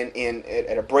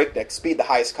 at a breakneck speed, the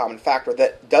highest common factor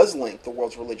that does link the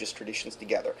world's religious traditions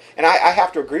together. And I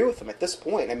have to agree with him at this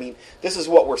point. I mean, this is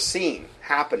what we're seeing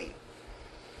happening.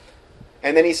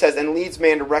 And then he says, and leads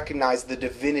man to recognize the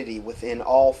divinity within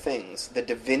all things. The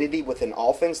divinity within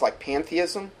all things, like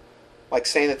pantheism, like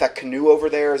saying that canoe over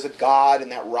there is a god, and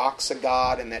that rock's a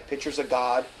god, and that picture's a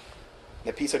god, and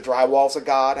that piece of drywall's a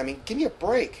god. I mean, give me a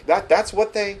break. That's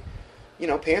what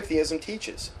pantheism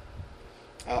teaches.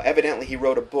 Evidently, he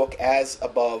wrote a book, As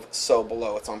Above, So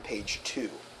Below. It's on page 2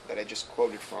 that I just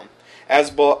quoted from. As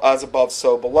Above,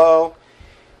 So Below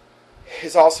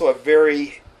is also a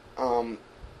very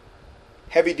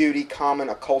heavy-duty, common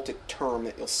occultic term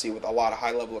that you'll see with a lot of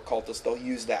high-level occultists. They'll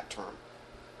use that term,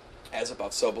 as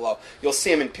above, so below. You'll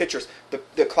see him in pictures.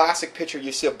 The classic picture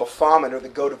you see of Baphomet, or the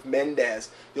goat of Mendes.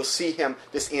 You'll see him,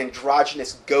 this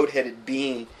androgynous, goat-headed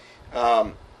being.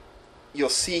 You'll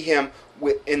see him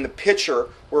in the picture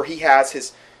where he has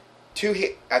his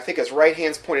his right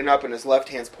hand's pointing up and his left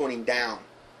hand's pointing down.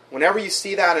 Whenever you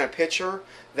see that in a picture,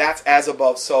 that's as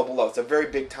above, so below. It's a very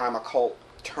big-time occult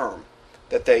term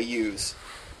that they use.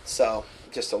 So,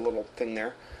 just a little thing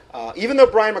there. Even though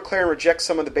Brian McLaren rejects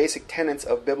some of the basic tenets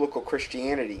of biblical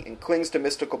Christianity and clings to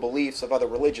mystical beliefs of other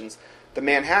religions, the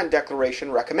Manhattan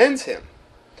Declaration recommends him.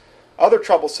 Other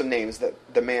troublesome names that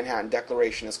the Manhattan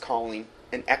Declaration is calling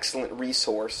an excellent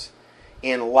resource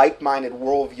and like-minded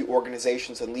worldview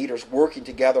organizations and leaders working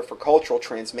together for cultural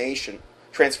transformation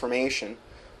transformation.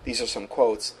 These are some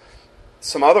quotes.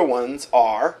 Some other ones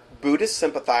are Buddhist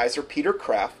sympathizer Peter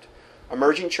Kreeft,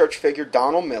 emerging church figure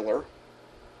Donald Miller,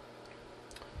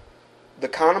 the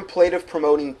contemplative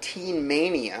promoting teen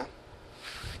mania,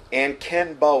 and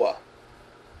Ken Boa.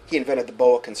 He invented the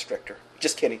boa constrictor.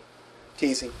 Just kidding.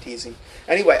 Teasing.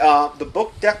 Anyway, the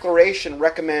book declaration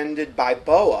recommended by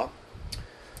Boa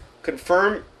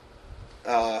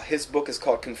his book is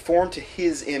called Conform to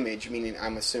His Image, meaning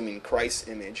I'm assuming Christ's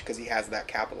image, because he has that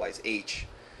capitalized H.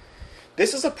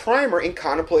 This is a primer in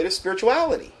contemplative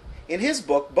spirituality. In his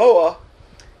book, Boa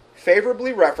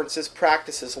favorably references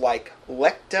practices like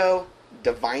Lectio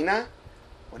Divina,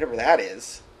 whatever that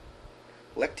is.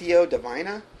 Lectio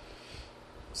Divina?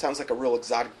 Sounds like a real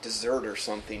exotic dessert or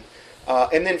something.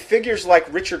 And then figures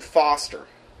like Richard Foster.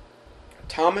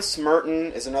 Thomas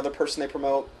Merton is another person they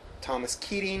promote. Thomas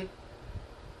Keating.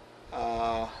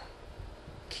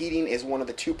 Keating is one of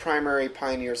the two primary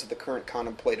pioneers of the current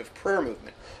contemplative prayer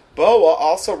movement. Boa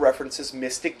also references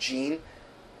mystic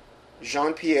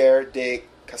Jean-Pierre de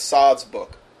Caussade's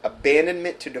book,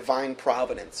 Abandonment to Divine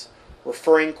Providence,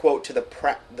 referring, quote, to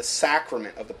the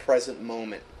sacrament of the present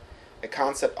moment, a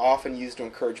concept often used to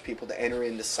encourage people to enter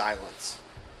into silence.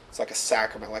 It's like a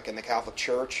sacrament, like in the Catholic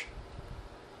Church.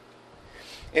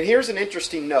 And here's an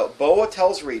interesting note. Boa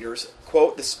tells readers,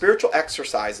 quote, the spiritual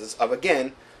exercises of,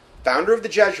 again, founder of the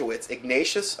Jesuits,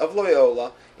 Ignatius of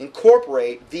Loyola,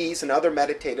 incorporate these and other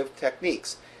meditative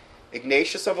techniques.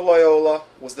 Ignatius of Loyola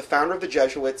was the founder of the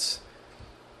Jesuits,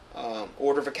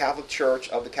 order of the Catholic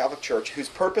Church, whose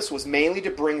purpose was mainly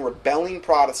to bring rebelling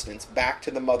Protestants back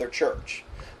to the Mother Church.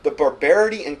 The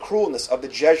barbarity and cruelness of the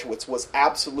Jesuits was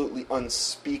absolutely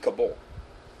unspeakable.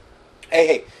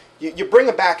 Hey, you bring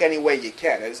them back any way you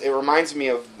can. It reminds me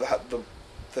of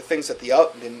the things that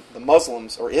the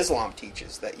Muslims or Islam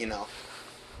teaches, that,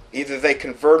 either they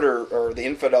convert or the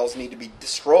infidels need to be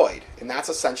destroyed. And that's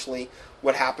essentially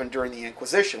what happened during the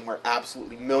Inquisition, where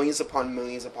absolutely millions upon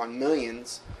millions upon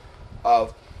millions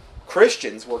of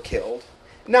Christians were killed.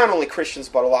 Not only Christians,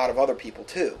 but a lot of other people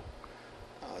too.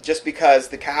 Just because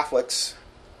the Catholics,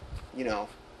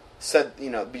 said,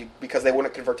 because they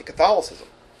wouldn't convert to Catholicism.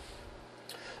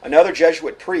 Another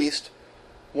Jesuit priest,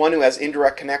 one who has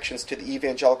indirect connections to the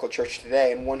evangelical church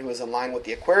today, and one who is in line with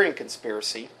the Aquarian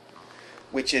conspiracy,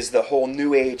 which is the whole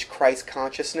New Age Christ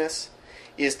consciousness,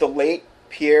 is the late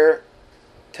Pierre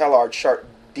Teilhard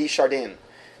de Chardin.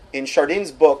 In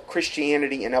Chardin's book,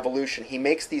 Christianity and Evolution, he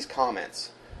makes these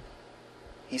comments.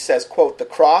 He says, quote, the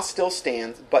cross still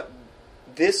stands, but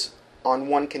this on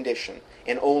one condition,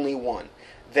 and only one,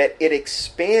 that it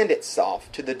expand itself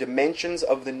to the dimensions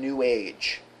of the New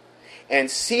Age,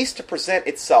 and cease to present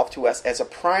itself to us as a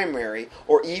primary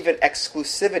or even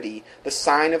exclusivity, the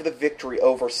sign of the victory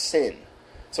over sin.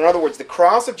 So in other words, the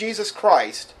cross of Jesus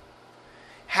Christ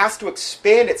has to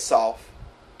expand itself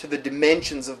to the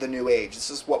dimensions of the New Age. This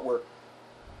is what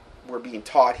we're being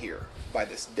taught here by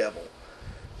this devil.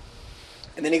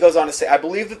 And then he goes on to say, I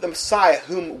believe that the Messiah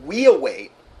whom we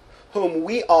await, whom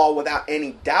we all without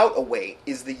any doubt await,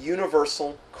 is the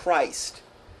universal Christ.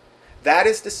 That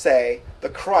is to say, the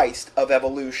Christ of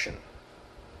evolution.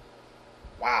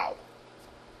 Wow.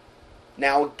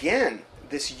 Now again,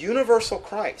 this universal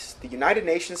Christ, the United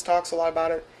Nations talks a lot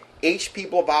about it. H.P.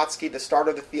 Blavatsky, the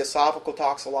starter of the Theosophical,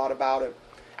 talks a lot about it.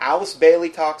 Alice Bailey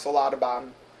talks a lot about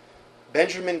him.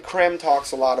 Benjamin Creme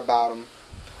talks a lot about him.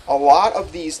 A lot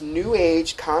of these New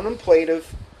Age,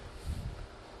 contemplative,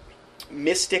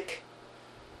 mystic,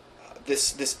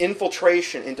 this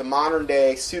infiltration into modern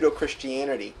day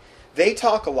pseudo-Christianity, they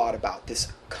talk a lot about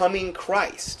this coming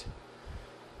Christ.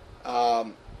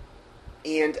 And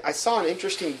I saw an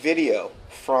interesting video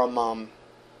from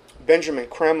Benjamin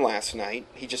Creme last night.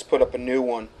 He just put up a new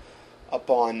one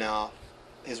up on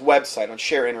his website, on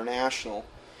Share International.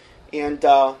 And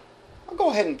I'll go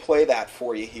ahead and play that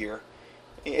for you here.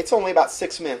 It's only about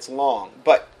 6 minutes long,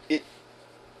 but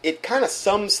it kind of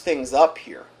sums things up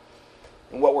here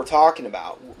and what we're talking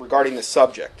about regarding this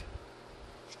subject.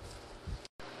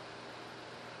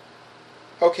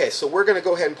 Okay, so we're going to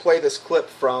go ahead and play this clip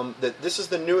from this is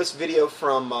the newest video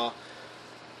from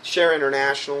Share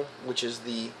International, which is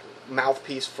the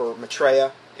mouthpiece for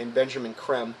Maitreya and Benjamin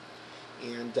Creme,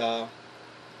 and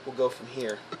we'll go from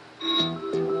here.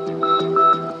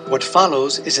 What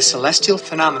follows is a celestial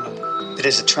phenomenon that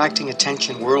is attracting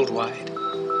attention worldwide.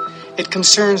 It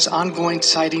concerns ongoing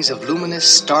sightings of luminous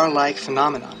star-like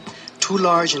phenomena, too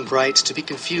large and bright to be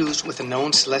confused with a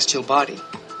known celestial body,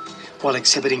 while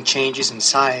exhibiting changes in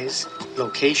size,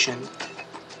 location,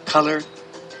 color,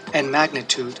 and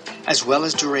magnitude, as well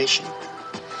as duration.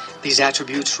 These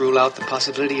attributes rule out the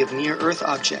possibility of near-Earth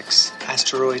objects,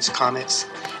 asteroids, comets,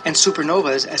 and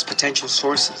supernovas as potential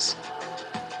sources.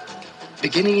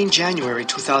 Beginning in January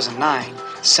 2009,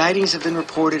 sightings have been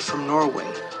reported from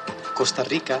Norway, Costa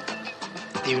Rica,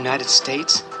 the United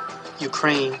States,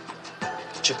 Ukraine,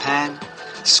 Japan,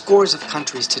 scores of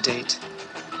countries to date.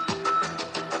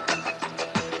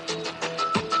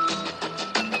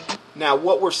 Now,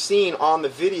 what we're seeing on the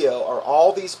video are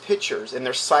all these pictures, and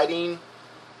they're citing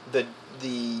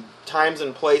the times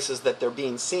and places that they're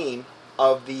being seen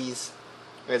of these,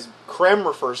 as Krem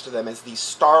refers to them, as these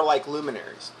star-like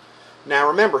luminaries. Now,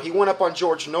 remember, he went up on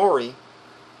George Noory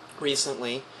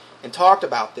recently and talked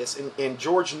about this, and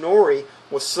George Noory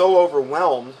was so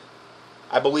overwhelmed,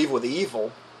 I believe, with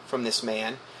evil from this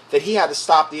man, that he had to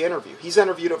stop the interview. He's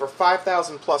interviewed over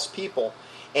 5,000 plus people,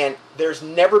 and there's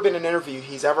never been an interview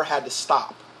he's ever had to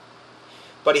stop.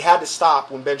 But he had to stop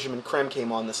when Benjamin Krem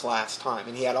came on this last time.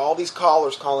 And he had all these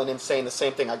callers calling in saying the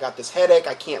same thing. I got this headache.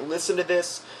 I can't listen to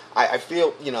this. I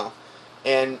feel,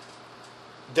 And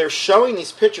they're showing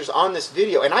these pictures on this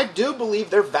video. And I do believe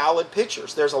they're valid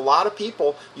pictures. There's a lot of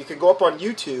people. You can go up on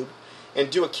YouTube and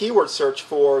do a keyword search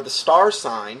for the star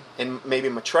sign and maybe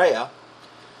Maitreya.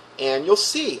 And you'll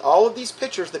see all of these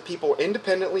pictures that people are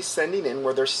independently sending in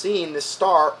where they're seeing this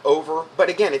star over. But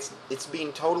again, it's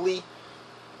being totally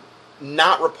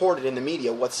not reported in the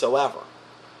media whatsoever.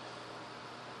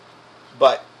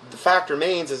 But the fact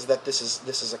remains is that this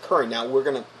is occurring. Now, we're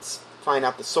going to find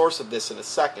out the source of this in a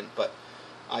second, but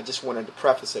I just wanted to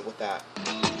preface it with that.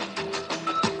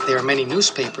 There are many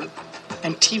newspaper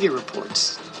and TV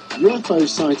reports. UFO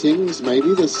sightings may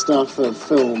be the stuff of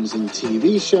films and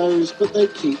TV shows, but they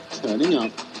keep turning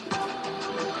up.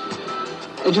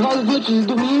 Edivaldo Dutra de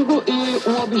domingo e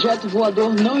objeto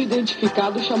voador não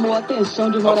identificado chamou a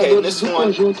atenção de moradores do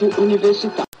conjunto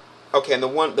universitário. Okay, and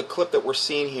the clip that we're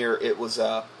seeing here, it was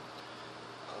a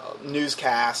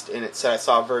newscast, and it said I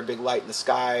saw a very big light in the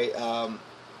sky,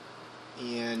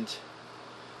 and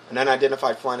an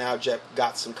unidentified flying object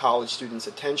got some college students'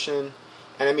 attention.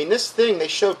 And I mean, this thing, they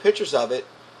showed pictures of it,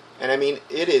 and I mean,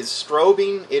 it is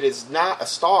strobing. It is not a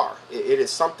star. It is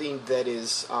something that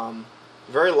is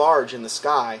very large in the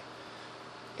sky.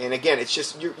 And again, it's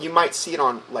just, you might see it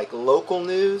on like local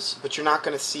news, but you're not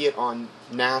going to see it on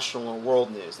national or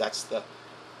world news.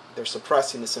 They're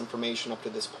suppressing this information up to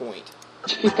this point.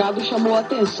 Identificado chamou a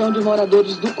atenção de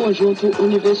moradores do conjunto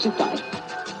universitário.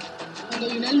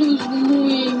 Hay una luz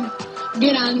muy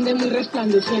grande, muy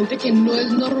resplandeciente, que no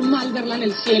es normal verla en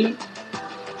el cielo.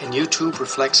 And YouTube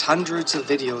reflects hundreds of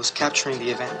videos capturing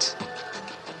the event.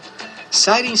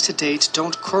 Sightings to date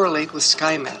don't correlate with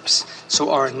sky maps,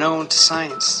 so are unknown to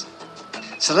science.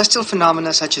 Celestial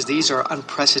phenomena such as these are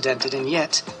unprecedented, and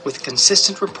yet, with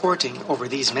consistent reporting over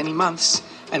these many months,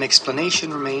 an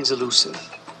explanation remains elusive.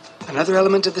 Another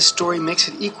element of the story makes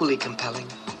it equally compelling.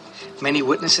 Many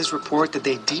witnesses report that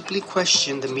they deeply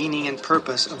question the meaning and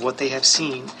purpose of what they have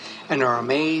seen and are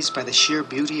amazed by the sheer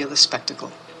beauty of the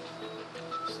spectacle.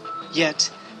 Yet,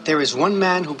 there is one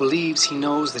man who believes he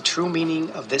knows the true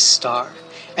meaning of this star,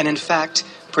 and in fact,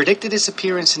 predicted its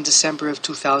appearance in December of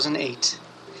 2008.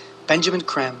 Benjamin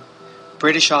Krem,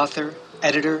 British author,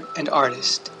 editor, and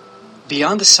artist.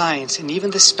 Beyond the science and even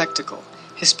the spectacle,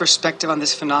 his perspective on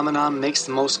this phenomenon makes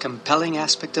the most compelling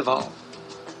aspect of all.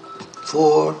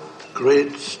 4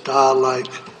 great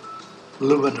star-like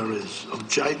luminaries of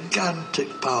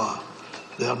gigantic power.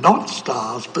 They are not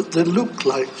stars, but they look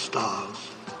like stars.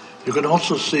 You can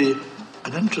also see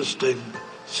an interesting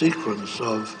sequence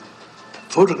of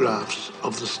photographs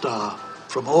of the star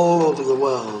from all over the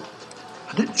world,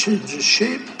 and it changes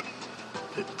shape.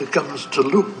 It becomes to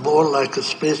look more like a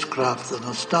spacecraft than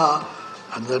a star,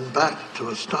 and then back to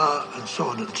a star, and so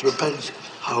on. It depends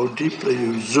how deeply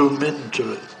you zoom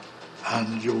into it,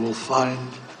 and you will find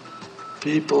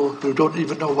people who don't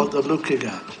even know what they're looking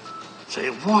at say,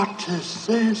 "What is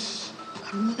this?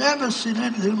 I've never seen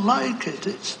anything like it.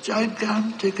 It's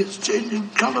gigantic, it's changing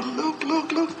colour. Look,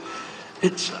 look, look.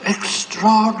 It's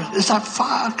extraordinary. Is that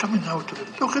fire coming out of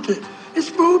it? Look at it.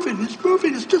 It's moving,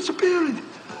 it's disappearing."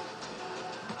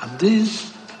 And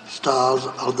these stars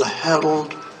are the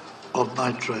herald of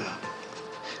Maitreya.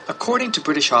 According to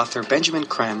British author Benjamin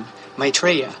Krem,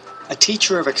 Maitreya, a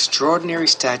teacher of extraordinary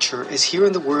stature, is here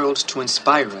in the world to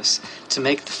inspire us to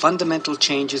make the fundamental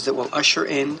changes that will usher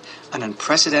in an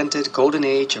unprecedented golden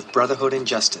age of brotherhood and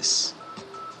justice.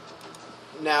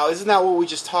 Now, isn't that what we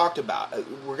just talked about?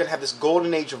 We're going to have this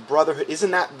golden age of brotherhood.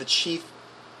 Isn't that the chief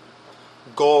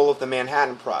goal of the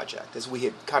Manhattan Project, as we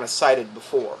had kind of cited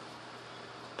before?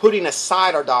 Putting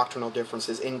aside our doctrinal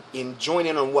differences and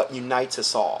joining on what unites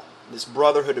us all. This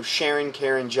brotherhood of sharing,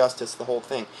 caring, justice, the whole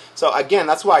thing. So again,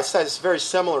 that's why I said it's very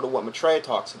similar to what Maitreya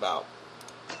talks about.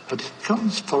 But it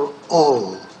comes for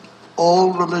all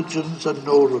religions and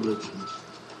no religions.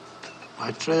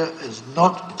 Maitreya is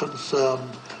not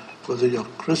concerned whether you're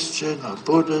Christian or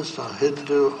Buddhist or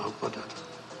Hindu or whatever.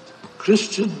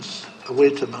 Christians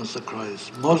await him as the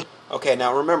Christ. Okay,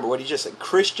 now remember what he just said.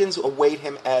 Christians await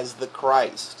him as the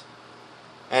Christ.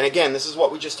 And again, this is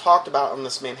what we just talked about on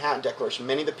this Manhattan Declaration.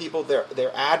 Many of the people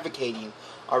they're advocating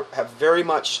have very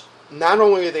much, not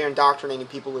only are they indoctrinating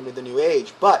people into the New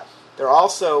Age, but they're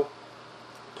also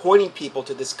pointing people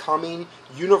to this coming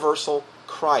universal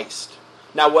Christ.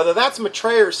 Now, whether that's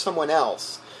Maitreya or someone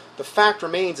else, the fact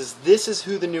remains is this is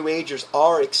who the New Agers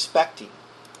are expecting.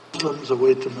 Muslims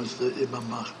await him as the Imam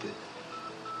Mahdi.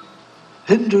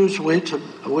 Hindus await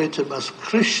him as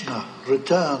Krishna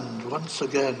returned once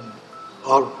again,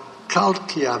 or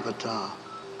Kalki Avatar.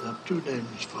 There are two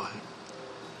names for him.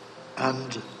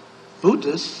 And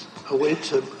Buddhists await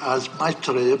him as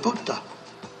Maitreya Buddha.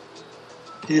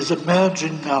 He is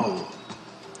emerging now,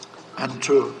 and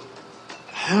to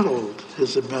herald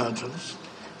his emergence,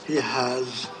 he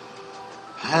has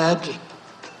had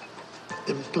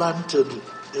implanted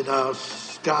in our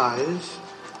skies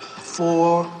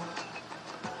 4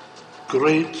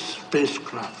 great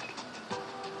spacecraft,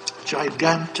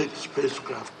 gigantic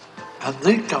spacecraft, and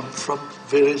they come from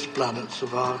various planets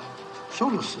of our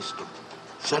solar system,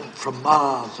 sent from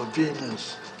Mars or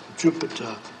Venus,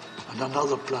 Jupiter, and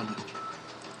another planet.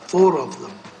 4 of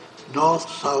them, north,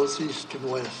 south, east, and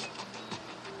west,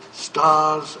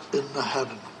 stars in the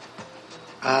heaven,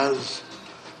 as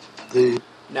the...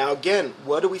 Now again,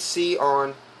 what do we see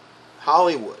on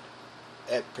Hollywood?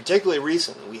 Particularly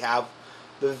recently, we have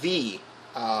the V,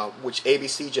 which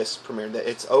ABC just premiered, that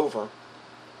it's over.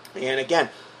 And again,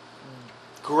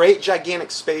 great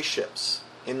gigantic spaceships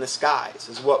in the skies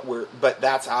is what but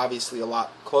that's obviously a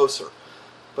lot closer.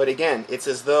 But again, it's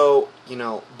as though,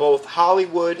 both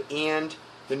Hollywood and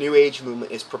the New Age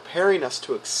movement is preparing us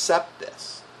to accept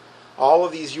this. All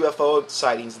of these UFO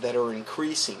sightings that are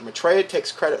increasing. Maitreya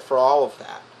takes credit for all of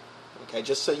that. Okay,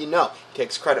 just so you know, he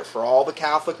takes credit for all the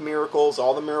Catholic miracles,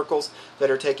 all the miracles that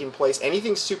are taking place,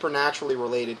 anything supernaturally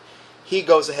related, he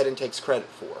goes ahead and takes credit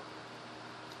for.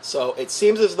 So it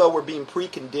seems as though we're being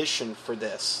preconditioned for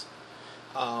this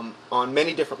on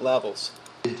many different levels.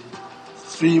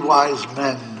 3 wise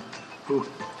men who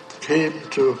came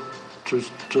to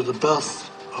the birth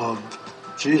of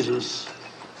Jesus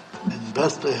in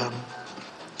Bethlehem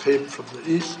came from the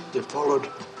east. They followed,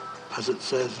 as it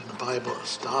says in the Bible, a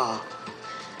star.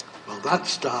 Well, that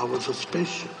star was a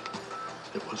spaceship.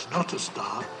 It was not a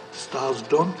star. Stars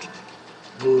don't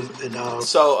move in our...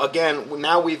 So again,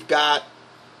 now we've got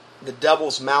the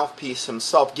devil's mouthpiece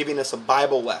himself giving us a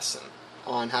Bible lesson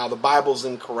on how the Bible's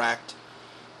incorrect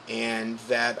and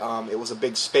that it was a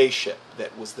big spaceship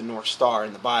that was the North Star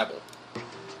in the Bible.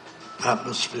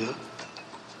 Atmosphere.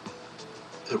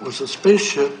 It was a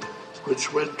spaceship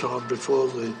which went on before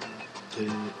the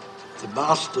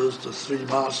masters, the 3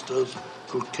 masters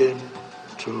who came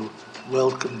to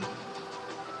welcome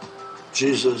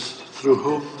Jesus, through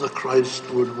whom the Christ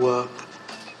would work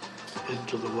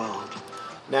into the world.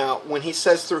 Now, when he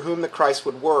says through whom the Christ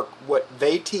would work, what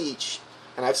they teach,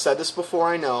 and I've said this before,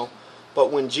 I know, but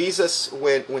when Jesus,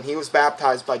 when he was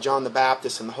baptized by John the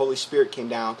Baptist and the Holy Spirit came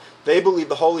down, they believe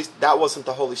that wasn't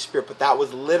the Holy Spirit, but that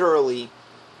was literally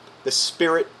the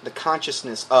spirit, the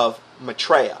consciousness of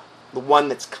Maitreya, the one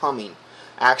that's coming,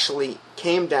 actually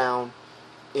came down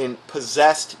and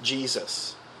possessed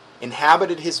Jesus,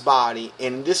 inhabited his body,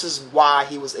 and this is why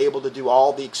he was able to do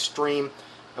all the extreme,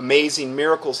 amazing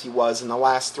miracles he was in the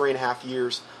last 3.5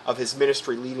 years of his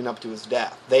ministry leading up to his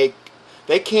death. They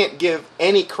can't give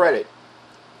any credit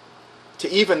to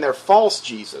even their false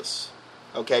Jesus,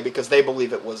 okay, because they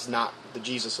believe it was not the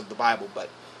Jesus of the Bible, but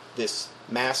this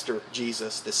Master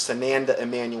Jesus, this Sananda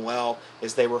Emmanuel,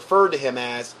 as they refer to him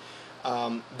as,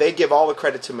 they give all the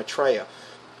credit to Maitreya.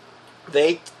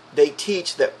 They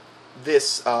teach that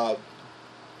this, the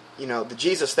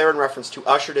Jesus there in reference to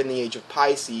ushered in the age of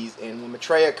Pisces, and when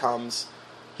Maitreya comes,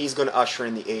 he's going to usher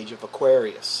in the age of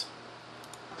Aquarius.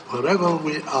 Wherever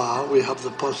we are, we have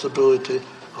the possibility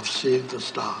of seeing the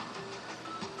star.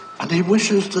 And he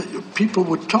wishes that people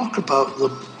would talk about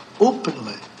them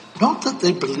openly. Not that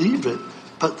they believe it,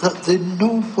 but that they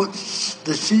know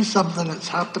they see something that's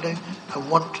happening and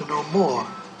want to know more.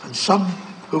 And some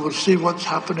who will see what's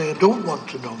happening and don't want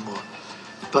to know more,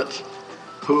 but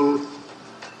who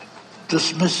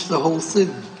dismiss the whole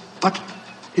thing. But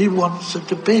he wants a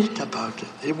debate about it.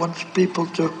 He wants people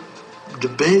to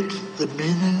debate the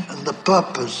meaning and the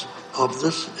purpose of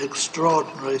this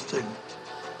extraordinary thing.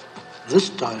 This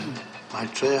time,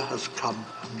 Maitreya has come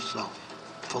himself.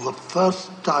 For the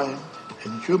first time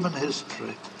in human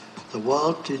history, the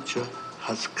world teacher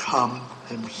has come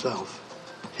himself,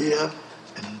 here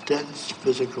in dense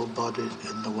physical body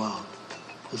in the world.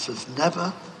 This has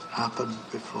never happened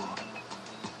before.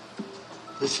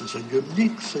 This is a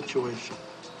unique situation.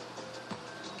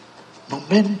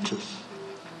 Momentous.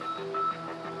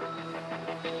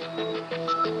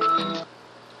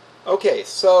 Okay,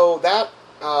 so that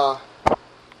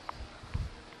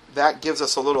gives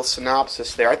us a little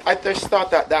synopsis there. I just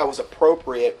thought that was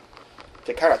appropriate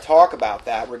to kind of talk about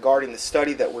that regarding the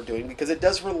study that we're doing, because it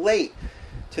does relate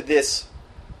to this,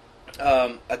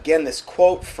 again, this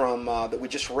quote from that we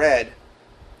just read,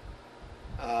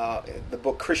 the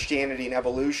book Christianity and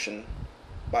Evolution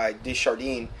by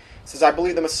Desjardins. It says, I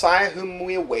believe the Messiah whom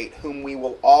we await, whom we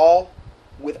will all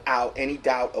without any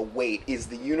doubt await, is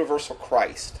the universal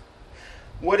Christ.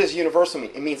 What does universal mean?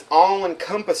 It means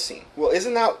all-encompassing. Well,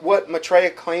 isn't that what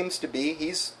Maitreya claims to be?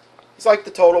 He's like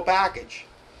the total package.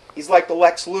 He's like the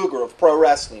Lex Luger of pro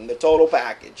wrestling, the total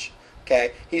package.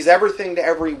 Okay? He's everything to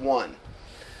everyone.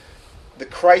 The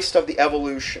Christ of the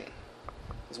evolution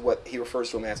is what he refers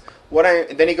to him as.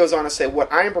 Then he goes on to say,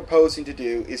 what I am proposing to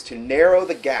do is to narrow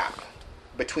the gap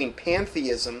between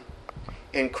pantheism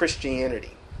and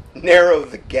Christianity. Narrow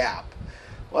the gap.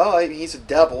 Well, he's a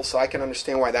devil, so I can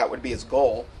understand why that would be his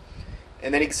goal.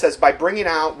 And then he says, by bringing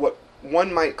out what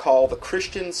one might call the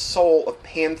Christian soul of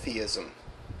pantheism,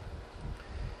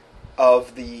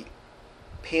 of the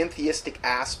pantheistic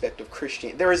aspect of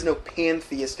Christianity. There is no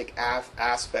pantheistic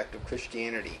aspect of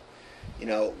Christianity. You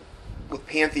know, with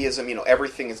pantheism, you know,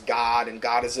 everything is God, and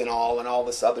God is in all, and all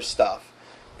this other stuff,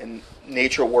 and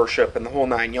nature worship, and the whole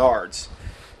 9 yards.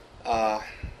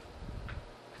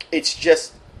 It's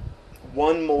just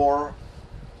one more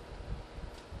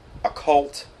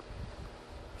occult,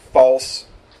 false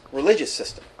religious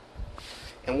system.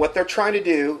 And what they're trying to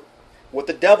do, what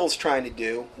the devil's trying to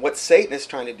do, what Satan is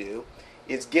trying to do,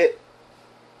 is get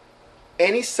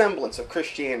any semblance of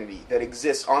Christianity that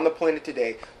exists on the planet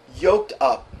today yoked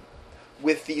up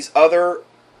with these other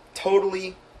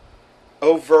totally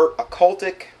overt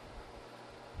occultic,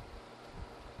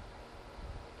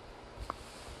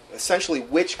 essentially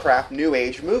witchcraft, New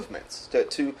Age movements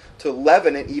to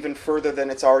leaven it even further than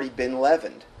it's already been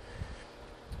leavened.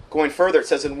 Going further, it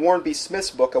says in Warren B.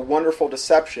 Smith's book, A Wonderful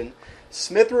Deception,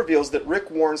 Smith reveals that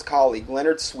Rick Warren's colleague,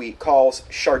 Leonard Sweet, calls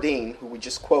Chardin, who we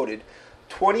just quoted,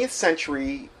 20th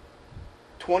century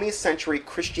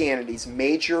Christianity's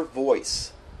major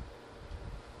voice.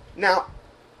 Now,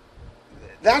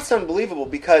 that's unbelievable,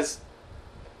 because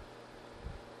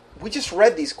we just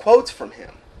read these quotes from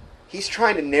him. He's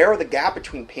trying to narrow the gap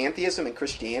between pantheism and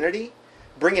Christianity,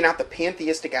 bringing out the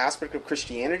pantheistic aspect of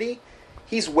Christianity.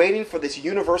 He's waiting for this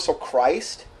universal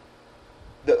Christ,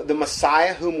 the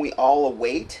Messiah whom we all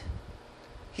await.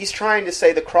 He's trying to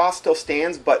say the cross still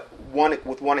stands, but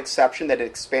with one exception, that it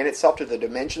expand itself to the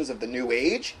dimensions of the New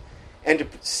Age, and to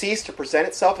cease to present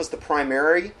itself as the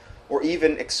primary or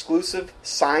even exclusive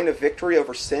sign of victory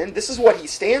over sin. This is what he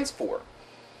stands for.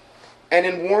 And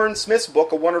in Warren Smith's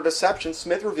book, A Wonderful Deception,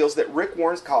 Smith reveals that Rick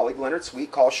Warren's colleague, Leonard Sweet,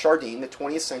 calls Chardin the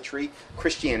 20th century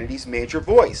Christianity's major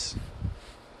voice.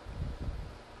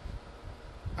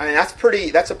 I mean,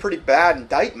 that's a pretty bad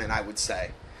indictment, I would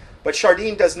say. But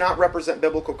Chardin does not represent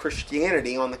biblical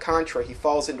Christianity. On the contrary, he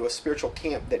falls into a spiritual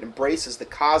camp that embraces the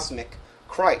cosmic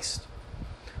Christ,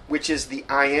 which is the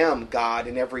I am God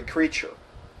in every creature.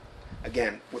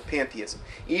 Again, with pantheism.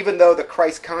 Even though the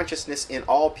Christ consciousness in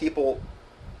all people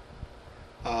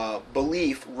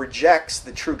belief rejects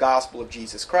the true gospel of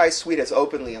Jesus Christ, Sweet has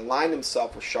openly aligned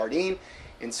himself with Chardin.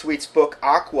 In Sweet's book,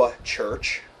 Aqua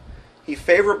Church, he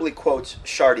favorably quotes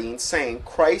Chardin, saying,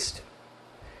 Christ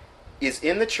is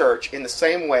in the church in the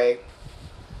same way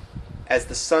as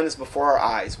the sun is before our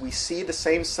eyes. We see the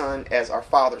same sun as our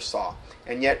Father saw,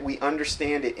 and yet we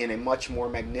understand it in a much more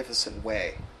magnificent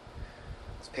way.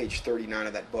 It's page 39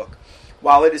 of that book.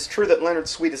 While it is true that Leonard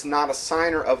Sweet is not a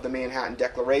signer of the Manhattan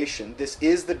Declaration, this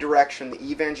is the direction the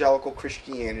evangelical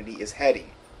Christianity is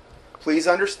heading. Please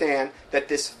understand that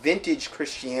this vintage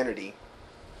Christianity,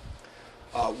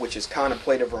 which is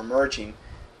contemplative or emerging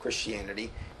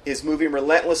Christianity, is moving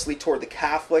relentlessly toward the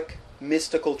Catholic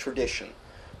mystical tradition.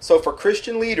 So for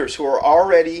Christian leaders who are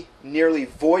already nearly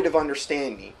void of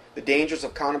understanding the dangers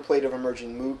of contemplative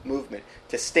emerging movement,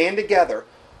 to stand together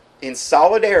in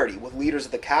solidarity with leaders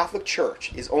of the Catholic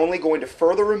Church is only going to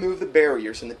further remove the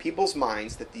barriers in the people's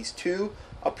minds that these two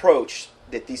approaches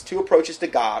to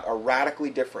God are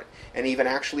radically different and even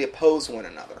actually oppose one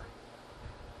another.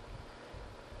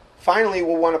 Finally,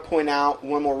 we'll want to point out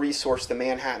one more resource the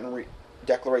Manhattan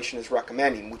Declaration is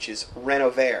recommending, which is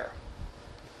Renovare.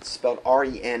 It's spelled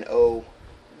Renovare,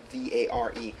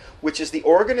 which is the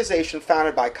organization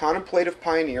founded by contemplative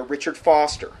pioneer Richard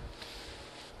Foster.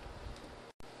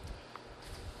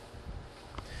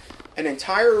 An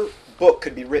entire book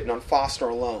could be written on Foster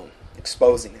alone,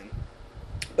 exposing him.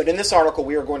 But in this article,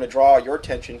 we are going to draw your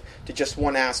attention to just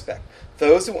one aspect.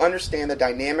 Those who understand the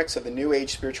dynamics of the New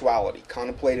Age spirituality,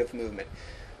 contemplative movement,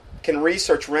 can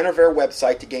research Renovare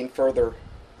website to gain further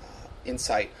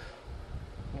insight.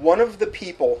 One of the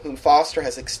people whom Foster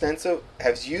has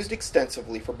used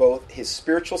extensively for both his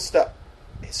spiritual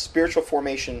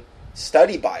formation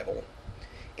study Bible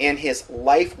and his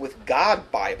Life with God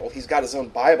Bible, he's got his own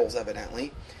Bibles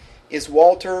evidently, is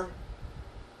Walter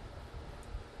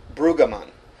Brueggemann.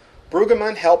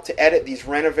 Brueggemann helped to edit these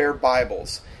Renovare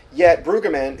Bibles. Yet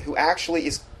Brueggemann, who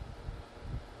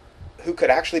could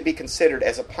actually be considered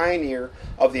as a pioneer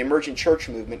of the emerging church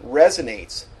movement,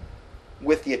 resonates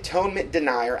with the atonement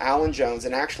denier Alan Jones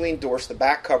and actually endorsed the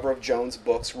back cover of Jones'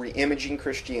 books, Reimaging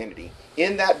Christianity.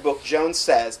 In that book, Jones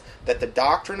says that the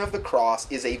doctrine of the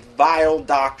cross is a vile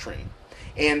doctrine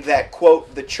and that,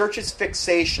 quote, the church's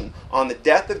fixation on the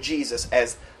death of Jesus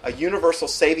as a universal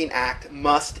saving act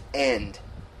must end.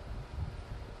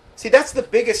 See, that's the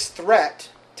biggest threat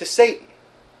to Satan.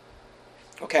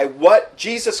 Okay, what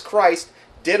Jesus Christ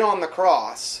did on the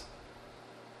cross,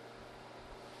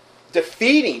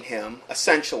 defeating him,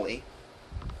 essentially,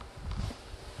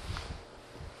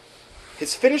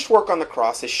 his finished work on the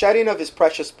cross, his shedding of his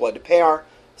precious blood to pay our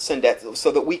sin debt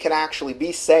so that we can actually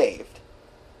be saved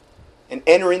and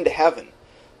enter into heaven.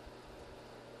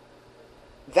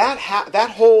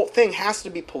 That whole thing has to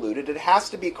be polluted. It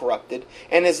has to be corrupted.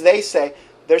 And as they say,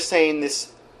 they're saying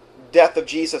this death of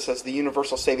Jesus as the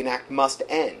universal saving act must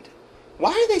end.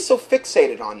 Why are they so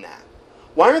fixated on that?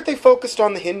 Why aren't they focused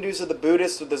on the Hindus or the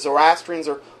Buddhists or the Zoroastrians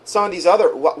or some of these other...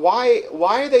 Why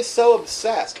are they so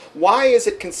obsessed? Why is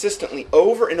it consistently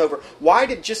over and over? Why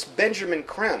did just Benjamin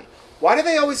Creme... Why do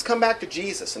they always come back to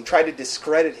Jesus and try to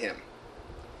discredit him?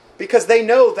 Because they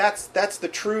know that's their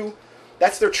true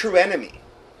enemy.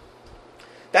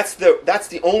 That's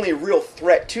the only real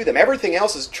threat to them. Everything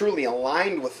else is truly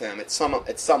aligned with them at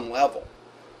some level.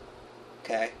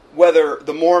 Okay? Whether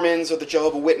the Mormons or the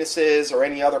Jehovah's Witnesses or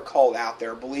any other cult out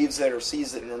there believes it or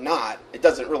sees it or not, it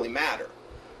doesn't really matter.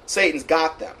 Satan's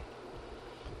got them.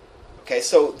 Okay,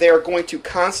 so they're going to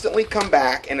constantly come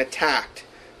back and attack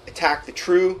the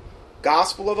true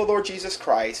gospel of the Lord Jesus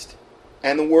Christ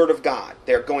and the Word of God.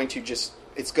 They're going to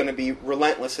it's going to be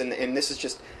relentless, and this is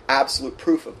just absolute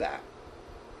proof of that.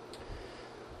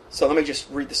 So let me just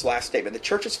read this last statement. The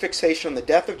church's fixation on the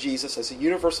death of Jesus as a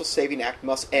universal saving act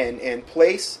must end, and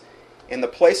the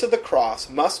place of the cross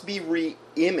must be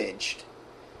re-imaged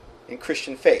in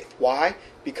Christian faith. Why?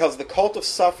 Because the cult of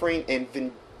suffering and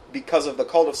the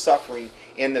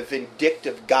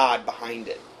vindictive God behind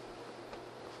it.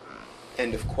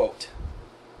 End of quote.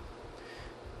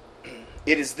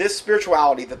 It is this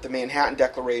spirituality that the Manhattan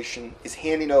Declaration is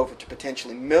handing over to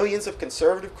potentially millions of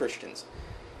conservative Christians.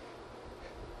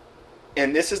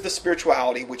 And this is the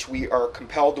spirituality which we are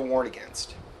compelled to warn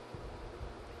against.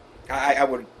 I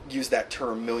would use that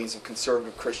term, millions of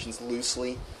conservative Christians,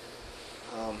 loosely.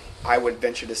 I would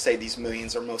venture to say these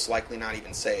millions are most likely not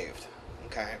even saved.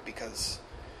 Okay? Because,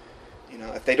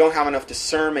 if they don't have enough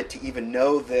discernment to even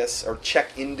know this or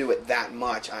check into it that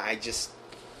much, I just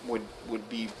would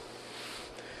be...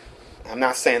 I'm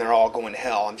not saying they're all going to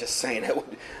hell. I'm just saying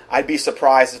I'd be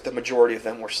surprised if the majority of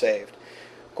them were saved.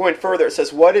 Going further, it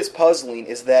says, what is puzzling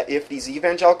is that if these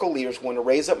evangelical leaders want to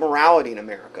raise up morality in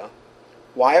America,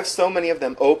 why have so many of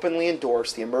them openly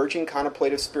endorsed the emerging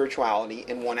contemplative spirituality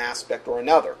in one aspect or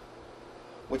another,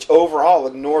 which overall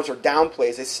ignores or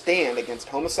downplays a stand against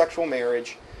homosexual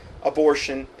marriage,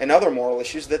 abortion, and other moral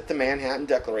issues that the Manhattan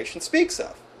Declaration speaks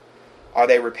of? Are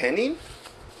they repenting?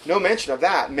 No mention of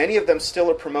that. Many of them still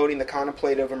are promoting the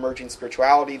contemplative emerging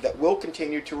spirituality that will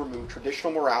continue to remove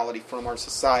traditional morality from our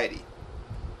society.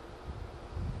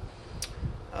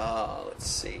 Let's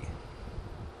see.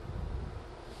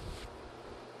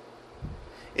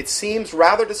 It seems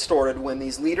rather distorted when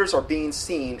these leaders are being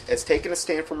seen as taking a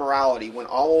stand for morality when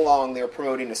all along they are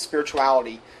promoting a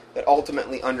spirituality that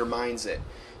ultimately undermines it.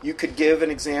 You could give an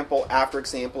example after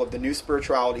example of the new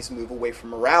spiritualities move away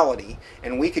from morality,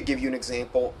 and we could give you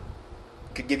example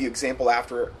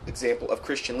after example of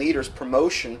Christian leaders'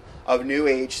 promotion of New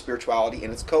Age spirituality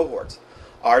in its cohorts.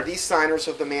 Are these signers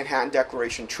of the Manhattan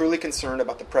Declaration truly concerned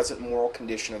about the present moral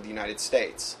condition of the United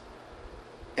States?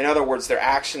 In other words, their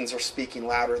actions are speaking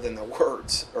louder than their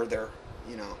words, or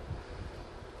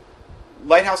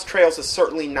Lighthouse Trails is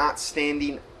certainly not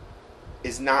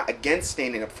against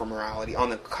standing up for morality. On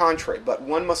the contrary, but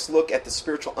one must look at the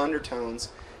spiritual undertones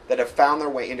that have found their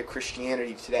way into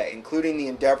Christianity today, including the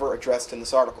endeavor addressed in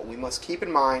this article. We must keep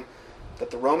in mind that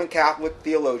the Roman Catholic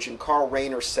theologian Karl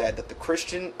Rahner said that the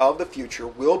Christian of the future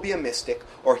will be a mystic,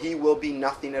 or he will be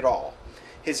nothing at all.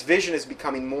 His vision is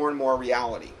becoming more and more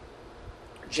reality.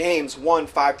 James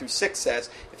 1:5-6 says,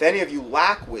 "If any of you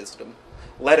lack wisdom,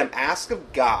 let him ask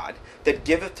of God, that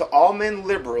giveth to all men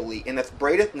liberally, and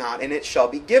upbraideth not, and it shall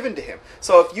be given to him."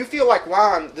 So if you feel like,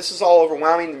 wow, this is all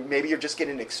overwhelming, maybe you're just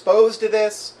getting exposed to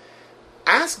this,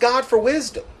 ask God for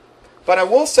wisdom. But I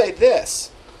will say this,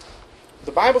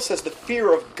 the Bible says the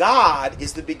fear of God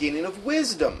is the beginning of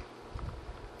wisdom.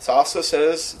 It also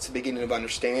says it's the beginning of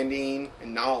understanding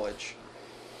and knowledge.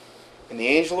 And the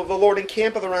angel of the Lord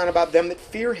encampeth around about them that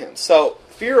fear him. So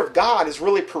fear of God is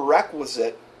really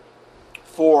prerequisite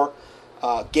for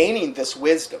gaining this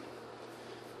wisdom.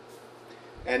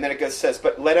 And then it says,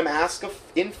 "But let him ask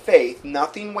in faith,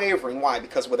 nothing wavering." Why?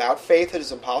 Because without faith it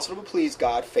is impossible to please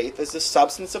God. Faith is the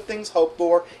substance of things hoped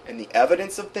for, and the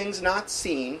evidence of things not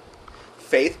seen.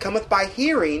 Faith cometh by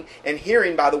hearing, and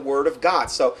hearing by the word of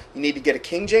God. So you need to get a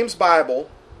King James Bible,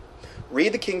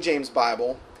 read the King James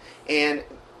Bible, and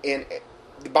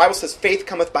the Bible says faith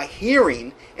cometh by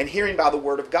hearing, and hearing by the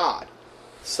word of God.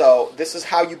 So this is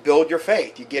how you build your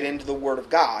faith. You get into the Word of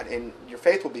God, and your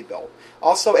faith will be built.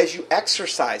 Also, as you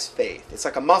exercise faith, it's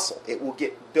like a muscle. It will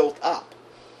get built up.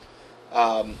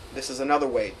 This is another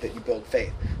way that you build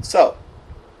faith. So,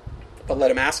 "But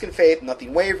let him ask in faith,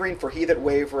 nothing wavering, for he that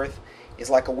wavereth is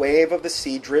like a wave of the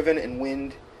sea, driven and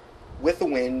wind with the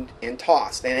wind and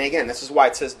tossed." And again, this is why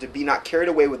it says to be not carried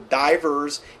away with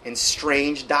divers and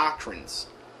strange doctrines.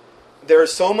 There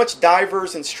is so much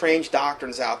diverse and strange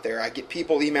doctrines out there. I get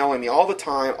people emailing me all the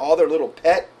time, all their little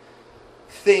pet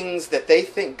things that they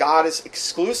think God has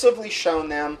exclusively shown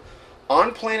them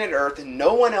on planet Earth, and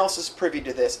no one else is privy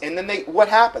to this. And then what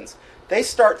happens? They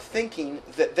start thinking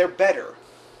that they're better.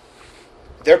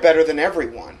 They're better than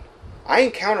everyone. I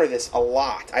encounter this a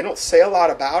lot. I don't say a lot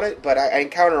about it, but I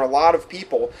encounter a lot of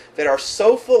people that are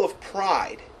so full of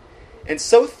pride and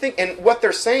and what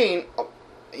they're saying,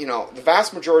 the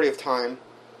vast majority of time,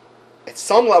 at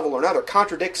some level or another,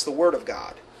 contradicts the Word of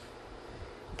God.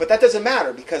 But that doesn't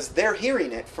matter, because they're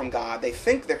hearing it from God. They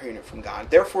think they're hearing it from God.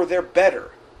 Therefore, they're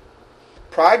better.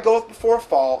 Pride goeth before a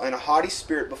fall, and a haughty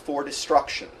spirit before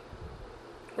destruction.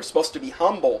 We're supposed to be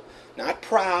humble, not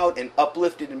proud and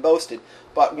uplifted and boasted.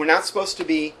 But we're not supposed to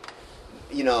be,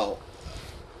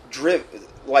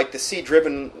 like the sea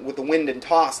driven with the wind and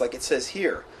tossed, like it says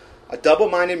here. A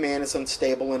double-minded man is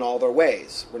unstable in all their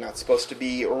ways. We're not supposed to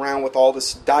be around with all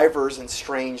this diverse and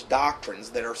strange doctrines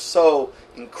that are so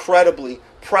incredibly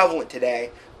prevalent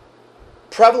today.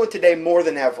 Prevalent today more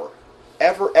than ever.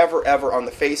 Ever on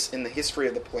the face in the history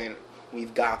of the planet.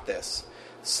 We've got this.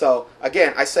 So,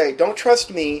 again, I say, don't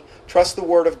trust me. Trust the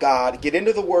Word of God. Get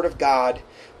into the Word of God.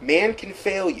 Man can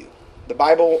fail you. The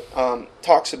Bible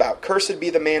talks about, "Cursed be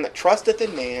the man that trusteth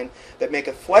in man, that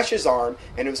maketh flesh his arm,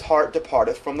 and whose heart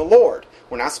departeth from the Lord."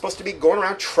 We're not supposed to be going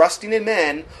around trusting in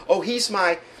men. "Oh, he's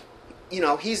my,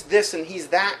 he's this and he's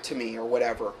that to me," or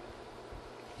whatever.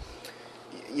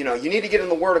 You need to get in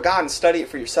the Word of God and study it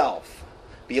for yourself.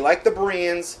 Be like the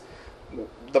Bereans.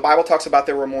 The Bible talks about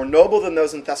they were more noble than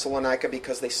those in Thessalonica,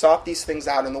 because they sought these things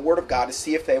out in the Word of God to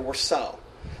see if they were so.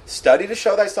 "Study to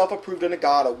show thyself approved unto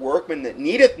God, a workman that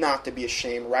needeth not to be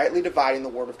ashamed, rightly dividing the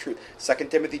word of truth." 2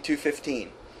 Timothy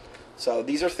 2:15. So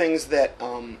these are things that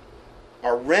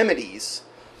are remedies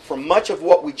for much of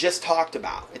what we just talked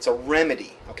about. It's a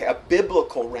remedy, okay, a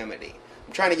biblical remedy.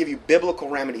 I'm trying to give you biblical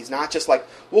remedies, not just like,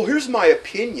 well, here's my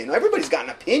opinion. Everybody's got an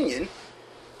opinion.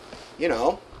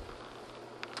 The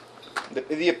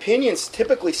opinions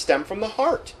typically stem from the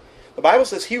heart. The Bible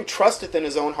says, "He who trusteth in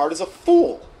his own heart is a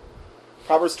fool."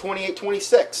 Proverbs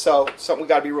 28:26. So something we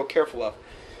got to be real careful of.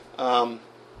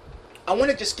 I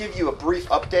want to just give you a brief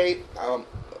update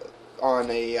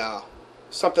on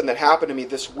something that happened to me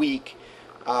this week.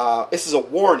 This is a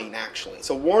warning, actually. It's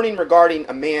a warning regarding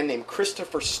a man named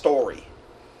Christopher Story.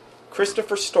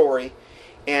 Christopher Story,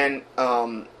 and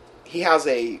he has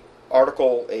a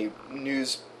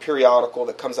news periodical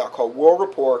that comes out called World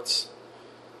Reports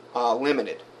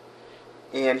Limited.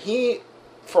 And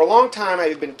for a long time,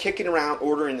 I've been kicking around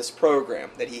ordering this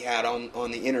program that he had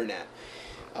on the internet.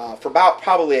 For about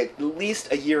probably at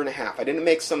least a year and a half. I didn't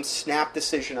make some snap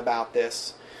decision about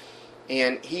this.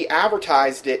 And he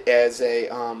advertised it as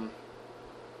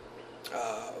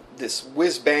this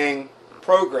whiz-bang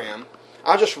program.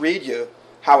 I'll just read you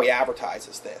how he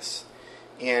advertises this.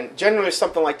 And generally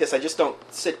something like this, I just don't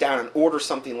sit down and order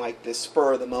something like this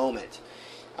spur of the moment.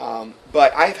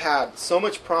 But I've had so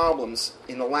much problems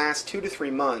in the last 2 to 3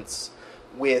 months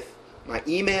with my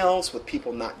emails, with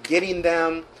people not getting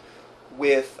them,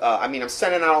 with, I'm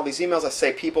sending out all these emails. I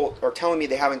say people are telling me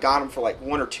they haven't got them for like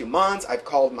 1 or 2 months. I've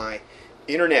called my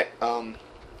internet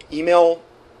email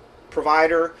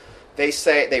provider. They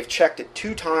say they've checked it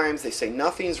 2 times. They say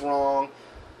nothing's wrong.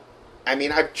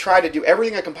 I've tried to do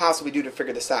everything I can possibly do to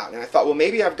figure this out. And I thought, well,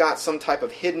 maybe I've got some type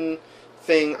of hidden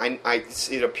thing.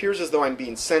 It appears as though I'm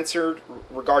being censored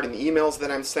regarding the emails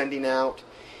that I'm sending out.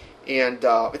 And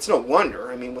it's no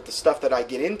wonder, with the stuff that I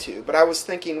get into. But I was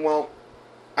thinking, well,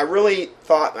 I really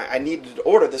thought I needed to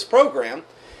order this program,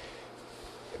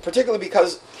 particularly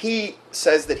because he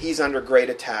says that he's under great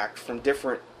attack from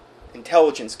different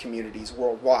intelligence communities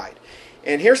worldwide.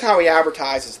 And here's how he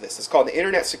advertises this. It's called the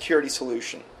Internet Security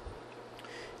Solution.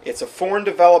 It's a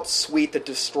foreign-developed suite that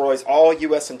destroys all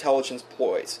U.S. intelligence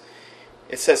ploys.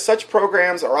 It says such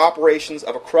programs are operations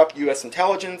of a corrupt U.S.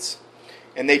 intelligence,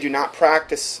 and they do not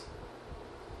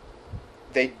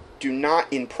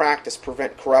in practice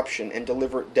prevent corruption and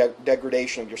deliberate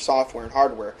degradation of your software and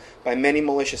hardware by many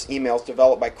malicious emails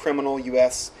developed by criminal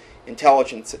U.S.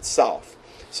 intelligence itself.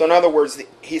 So in other words,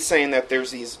 he's saying that there's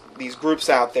these groups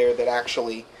out there that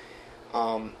actually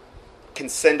can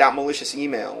send out malicious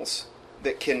emails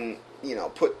that can,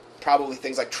 put probably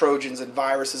things like Trojans and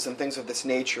viruses and things of this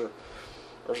nature,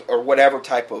 or whatever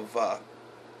type of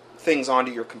things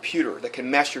onto your computer that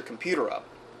can mess your computer up.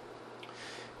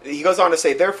 He goes on to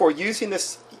say, therefore, using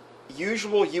this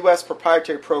usual U.S.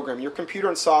 proprietary program, your computer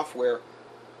and software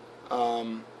are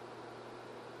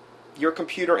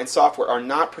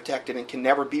not protected and can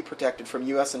never be protected from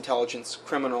U.S. intelligence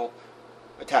criminal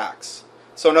attacks.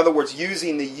 So in other words,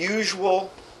 using the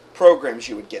usual programs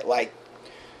you would get, like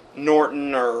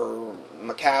Norton or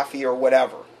McAfee or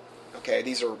whatever. Okay,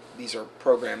 these are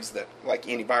programs that, like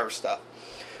antivirus stuff.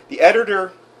 The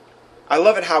editor, I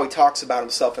love it how he talks about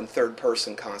himself in third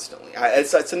person constantly.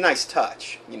 It's a nice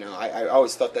touch. I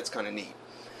always thought that's kind of neat.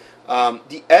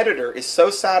 The editor is so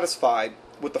satisfied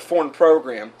with the foreign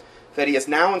program that he has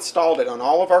now installed it on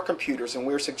all of our computers, and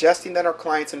we're suggesting that our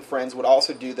clients and friends would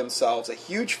also do themselves a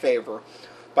huge favor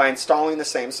by installing the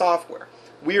same software.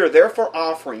 We are therefore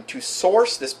offering to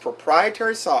source this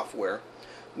proprietary software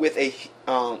with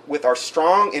our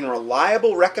strong and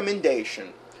reliable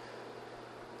recommendation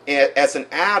as an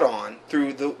add-on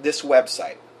through this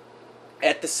website.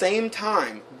 At the same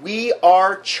time, we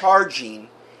are charging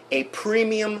a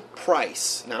premium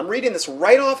price. Now, I'm reading this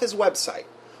right off his website.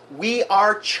 We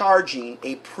are charging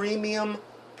a premium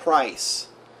price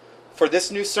for this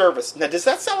new service. Now, does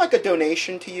that sound like a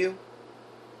donation to you?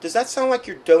 Does that sound like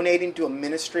you're donating to a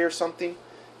ministry or something?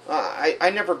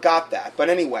 I never got that. But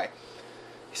anyway,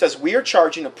 he says, we are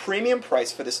charging a premium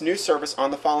price for this new service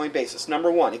on the following basis. Number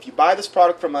 1, if you buy this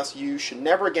product from us, you should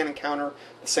never again encounter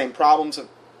the same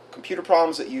computer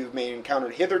problems that you may have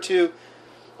encountered hitherto.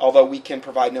 Although we can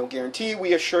provide no guarantee,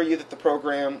 we assure you that the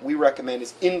program we recommend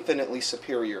is infinitely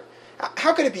superior.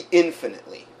 How could it be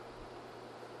infinitely?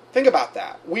 Think about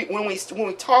that. When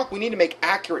we talk, we need to make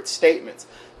accurate statements.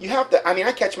 You have to.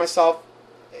 I catch myself,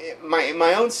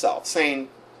 my own self, saying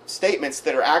statements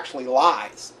that are actually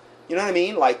lies. You know what I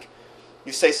mean? Like,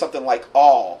 you say something like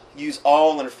all. Use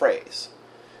all in a phrase.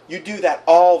 You do that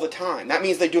all the time. That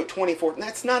means they do it 24.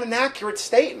 That's not an accurate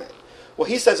statement. Well,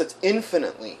 he says it's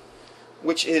infinitely,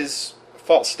 which is a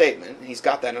false statement. And he's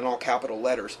got that in all capital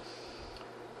letters.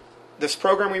 This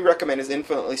program we recommend is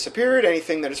infinitely superior to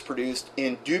anything that is produced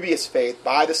in dubious faith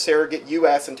by the surrogate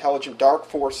U.S. intelligent dark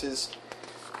forces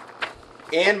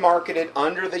and marketed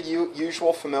under the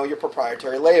usual familiar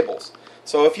proprietary labels.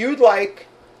 So if you'd like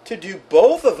to do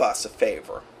both of us a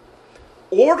favor,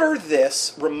 order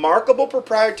this remarkable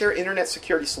proprietary internet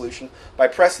security solution by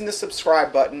pressing the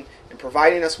subscribe button and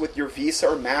providing us with your Visa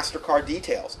or MasterCard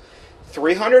details.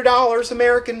 $300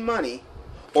 American money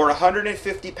or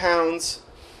 150 pounds,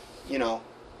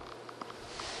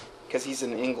 because he's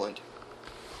in England.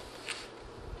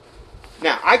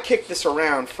 Now, I kicked this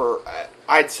around for,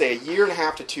 I'd say,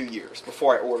 1.5 to 2 years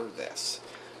before I ordered this.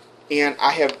 And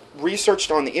I have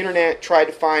researched on the internet, tried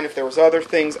to find if there was other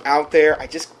things out there. I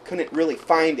just couldn't really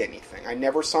find anything. I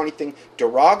never saw anything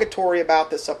derogatory about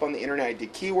this up on the internet. I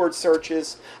did keyword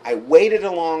searches. I waited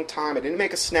a long time. I didn't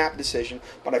make a snap decision.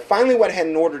 But I finally went ahead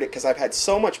and ordered it because I've had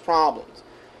so much problems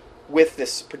with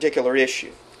this particular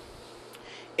issue.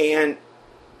 And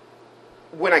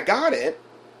when I got it,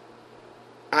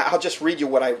 I'll just read you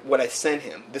what I sent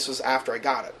him. This was after I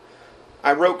got it.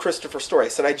 I wrote Christopher Story. I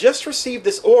said, I just received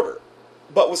this order,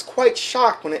 but was quite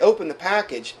shocked when I opened the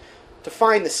package to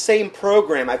find the same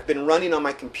program I've been running on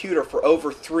my computer for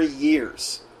over 3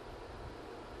 years.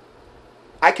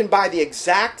 I can buy the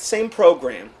exact same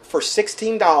program for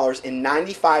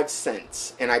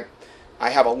 $16.95, and I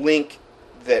have a link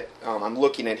that I'm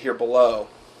looking at here below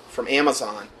from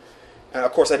Amazon. And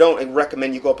of course, I don't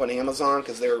recommend you go up on Amazon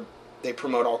because they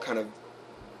promote all kind of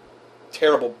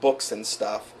terrible books and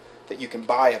stuff that you can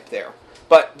buy up there.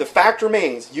 But the fact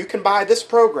remains, you can buy this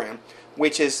program,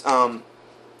 which is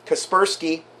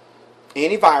Kaspersky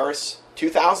Antivirus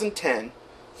 2010,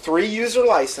 3-user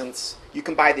license. You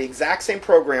can buy the exact same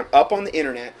program up on the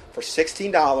internet for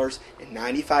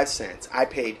 $16.95. I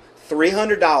paid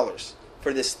 $300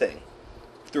 for this thing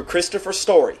through Christopher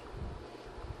Story.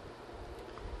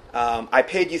 I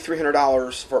paid you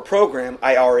 $300 for a program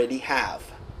I already have.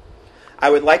 I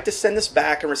would like to send this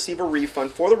back and receive a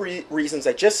refund for the reasons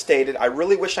I just stated. I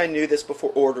really wish I knew this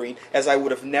before ordering, as I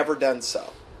would have never done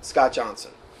so. Scott Johnson.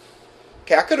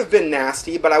 Okay, I could have been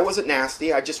nasty, but I wasn't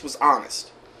nasty. I just was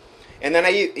honest. And then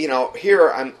I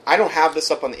don't have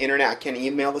this up on the internet. I can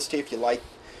email this to you if you like.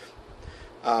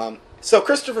 So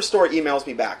Christopher Story emails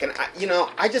me back, and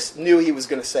I just knew he was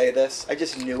going to say this. I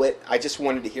just knew it. I just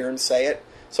wanted to hear him say it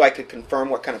so I could confirm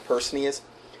what kind of person he is.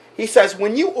 He says,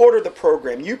 when you order the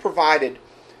program, you provided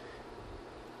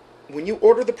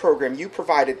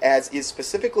as is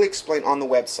specifically explained on the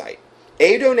website,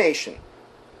 a donation.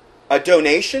 A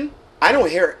donation? I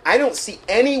don't see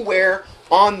anywhere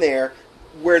on there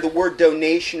where the word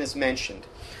donation is mentioned.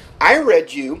 I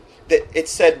read you that it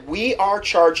said we are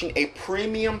charging a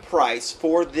premium price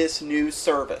for this new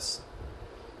service.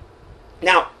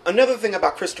 Now, another thing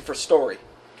about Christopher Story.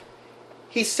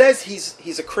 He says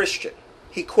he's a Christian.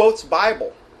 He quotes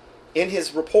Bible in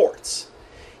his reports.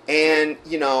 And,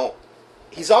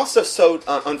 he's also so,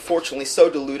 unfortunately, so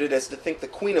deluded as to think the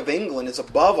Queen of England is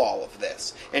above all of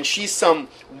this. And she's some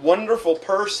wonderful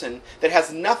person that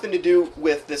has nothing to do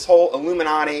with this whole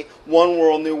Illuminati, one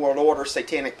world, new world order,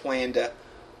 satanic plan to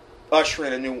usher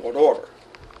in a new world order.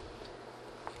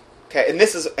 Okay, and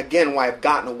this is, again, why I've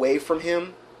gotten away from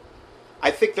him.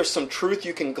 I think there's some truth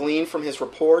you can glean from his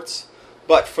reports,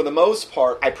 but for the most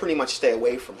part, I pretty much stay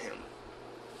away from him.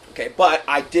 Okay, but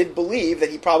I did believe that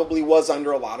he probably was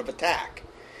under a lot of attack.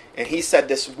 And he said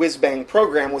this whiz-bang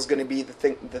program was going to be the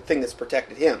thing that's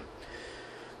protected him.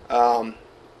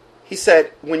 He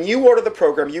said, when you order the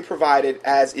program, you provided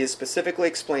as is specifically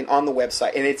explained on the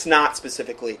website, and it's not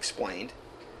specifically explained.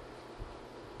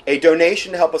 A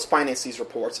donation to help us finance these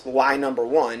reports, lie number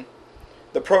 1.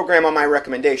 The program on my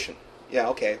recommendation. Yeah,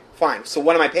 okay, fine. So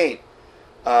what am I paying?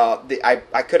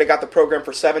 I could have got the program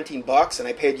for $17, and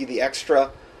I paid you the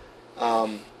extra,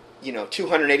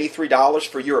 $283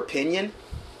 for your opinion.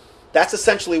 That's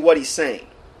essentially what he's saying.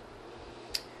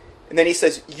 And then he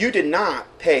says, you did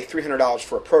not pay $300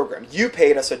 for a program. You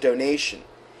paid us a donation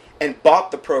and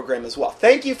bought the program as well.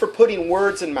 Thank you for putting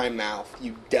words in my mouth,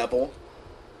 you devil.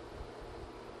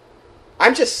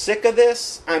 I'm just sick of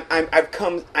this. I've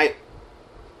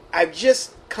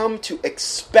just come to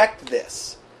expect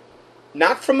this.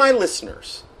 Not from my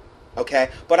listeners, okay?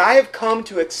 But I have come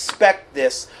to expect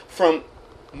this from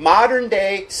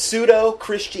modern-day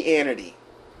pseudo-Christianity.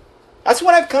 That's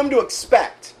what I've come to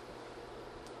expect.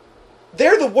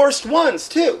 They're the worst ones,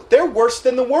 too. They're worse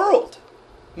than the world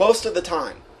most of the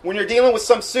time. When you're dealing with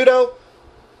some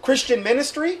pseudo-Christian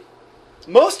ministry,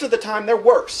 most of the time they're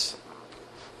worse.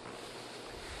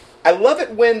 I love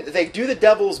it when they do the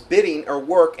devil's bidding or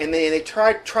work and they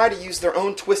try to use their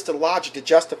own twisted logic to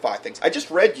justify things. I just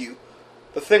read you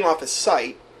the thing off his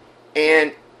site,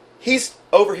 and he's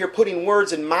over here putting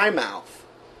words in my mouth.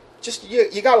 Just,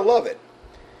 you gotta love it.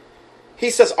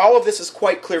 He says all of this is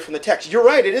quite clear from the text. You're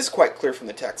right, it is quite clear from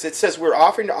the text. It says we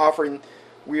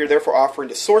are therefore offering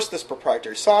to source this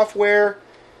proprietary software.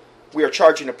 We are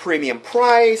charging a premium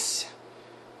price.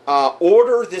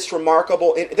 Order this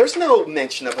remarkable... There's no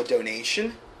mention of a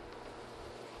donation.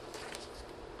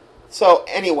 So,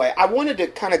 anyway, I wanted to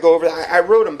kind of go over that. I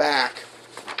wrote him back.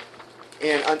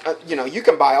 And, you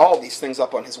can buy all these things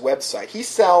up on his website. He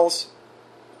sells...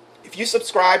 If you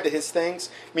subscribe to his things...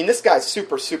 I mean, this guy's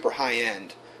super, super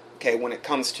high-end, okay, when it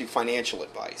comes to financial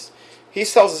advice. He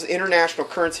sells his International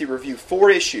Currency Review 4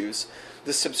 issues.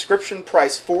 The subscription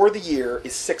price for the year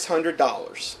is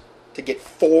 $600 to get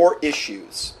 4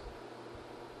 issues.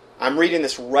 I'm reading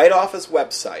this right off his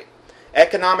website.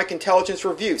 Economic Intelligence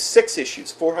Review, 6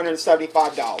 issues,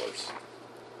 $475.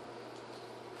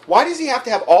 Why does he have to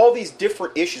have all these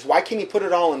different issues? Why can't he put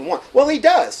it all in one? Well, he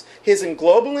does. His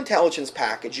Global Intelligence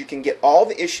package, you can get all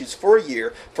the issues for a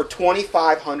year for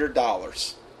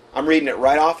 $2,500. I'm reading it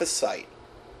right off his site.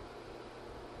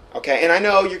 Okay, and I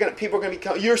know people are going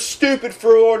to be, you're stupid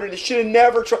for ordering, you should have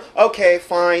never tried. Okay,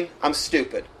 fine, I'm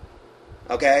stupid.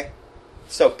 Okay?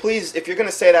 So please, if you're going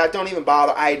to say that, don't even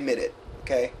bother, I admit it.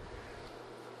 Okay?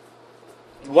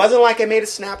 It wasn't like I made a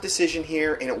snap decision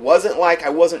here, and it wasn't like I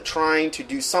wasn't trying to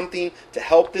do something to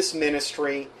help this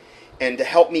ministry and to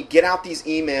help me get out these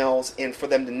emails and for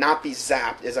them to not be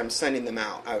zapped as I'm sending them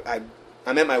out.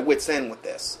 I'm at my wit's end with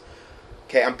this.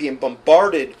 Okay, I'm being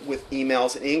bombarded with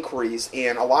emails and inquiries,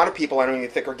 and a lot of people I don't even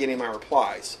think are getting my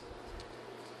replies.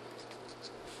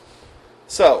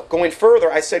 So, going further,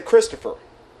 I said, Christopher,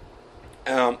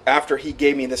 after he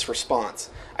gave me this response,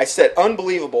 I said,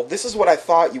 unbelievable, this is what I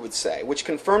thought you would say, which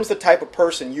confirms the type of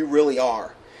person you really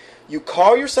are. You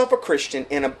call yourself a Christian,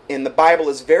 and the Bible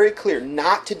is very clear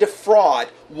not to defraud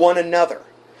one another.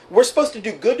 We're supposed to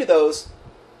do good to those.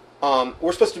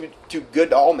 We're supposed to do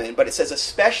good to all men, but it says,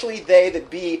 especially they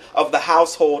that be of the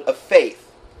household of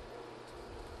faith.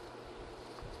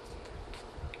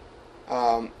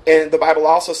 And the Bible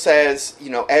also says,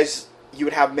 as you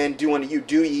would have men do unto you,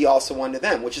 do ye also unto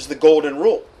them, which is the golden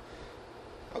rule.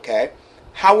 Okay?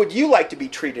 How would you like to be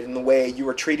treated in the way you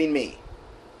were treating me?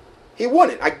 He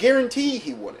wouldn't. I guarantee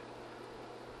he wouldn't.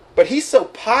 But he's so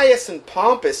pious and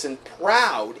pompous and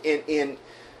proud and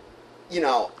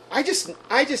I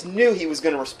just knew he was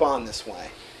going to respond this way.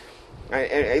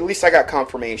 At least I got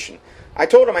confirmation. I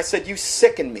told him, I said, you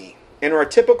sicken me and are a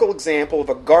typical example of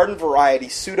a garden variety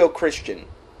pseudo-Christian.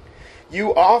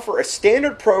 You offer a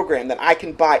standard program that I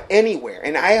can buy anywhere,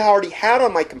 and I already had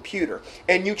on my computer,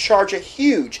 and you charge a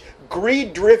huge,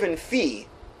 greed-driven fee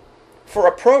for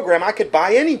a program I could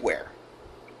buy anywhere.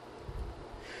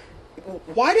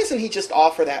 Why doesn't he just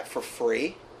offer that for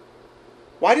free?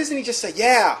 Why doesn't he just say,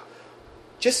 yeah,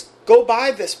 just go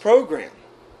buy this program?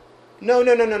 No.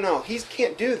 He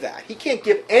can't do that. He can't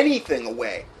give anything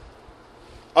away.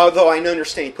 Although I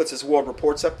understand he puts his world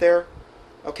reports up there.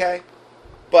 Okay?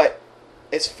 But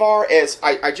as far as,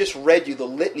 I just read you the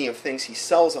litany of things he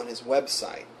sells on his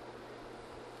website.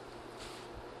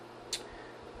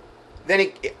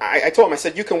 Then I told him, I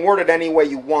said, you can word it any way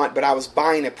you want, but I was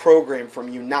buying a program from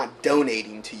you, not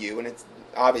donating to you. And it's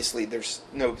obviously there's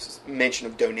no mention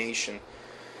of donation.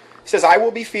 He says, I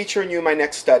will be featuring you in my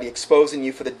next study, exposing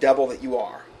you for the devil that you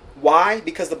are. Why?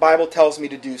 Because the Bible tells me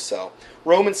to do so.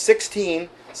 Romans 16,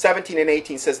 17 and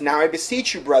 18 says, now I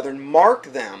beseech you, brethren,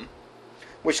 mark them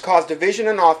which cause division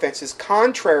and offenses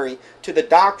contrary to the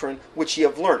doctrine which ye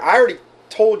have learned. I already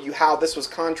told you how this was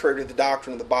contrary to the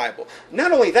doctrine of the Bible.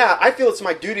 Not only that, I feel it's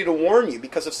my duty to warn you,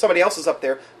 because if somebody else is up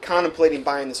there contemplating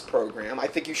buying this program, I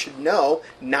think you should know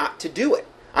not to do it.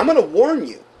 I'm going to warn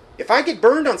you. If I get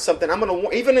burned on something, I'm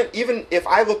going to even if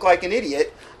I look like an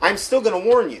idiot, I'm still going to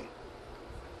warn you.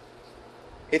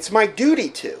 It's my duty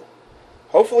to.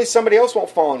 Hopefully somebody else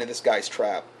won't fall into this guy's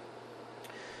trap.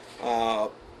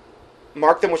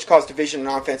 Mark them which cause division and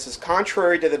offenses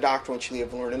contrary to the doctrine which ye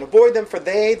have learned, and avoid them, for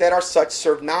they that are such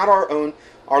serve not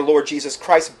our Lord Jesus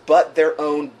Christ, but their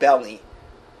own belly.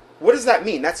 What does that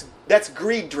mean? That's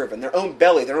greed-driven, their own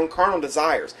belly, their own carnal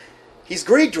desires. He's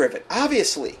greed-driven,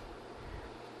 obviously.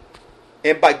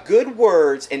 And by good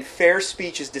words and fair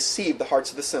speeches deceive the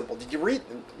hearts of the simple. Did you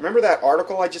remember that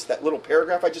article that little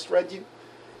paragraph I just read you?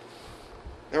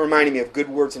 That reminded me of good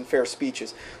words and fair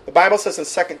speeches. The Bible says in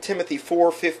 2 Timothy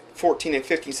 4, 14 and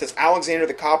 15, says, Alexander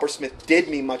the coppersmith did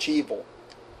me much evil.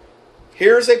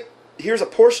 Here's a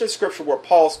portion of Scripture where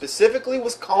Paul specifically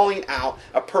was calling out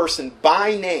a person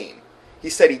by name. He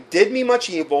said, he did me much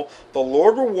evil, the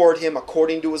Lord reward him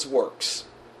according to his works.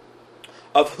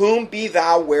 Of whom be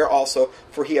thou ware also,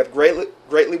 for he hath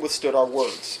greatly withstood our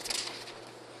words.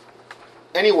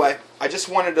 Anyway, I just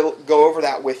wanted to go over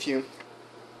that with you.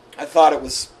 I thought it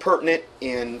was pertinent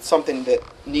and something that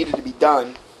needed to be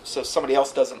done so somebody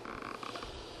else doesn't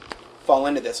fall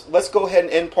into this. Let's go ahead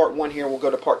and end part 1 here. We'll go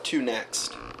to part 2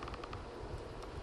 next.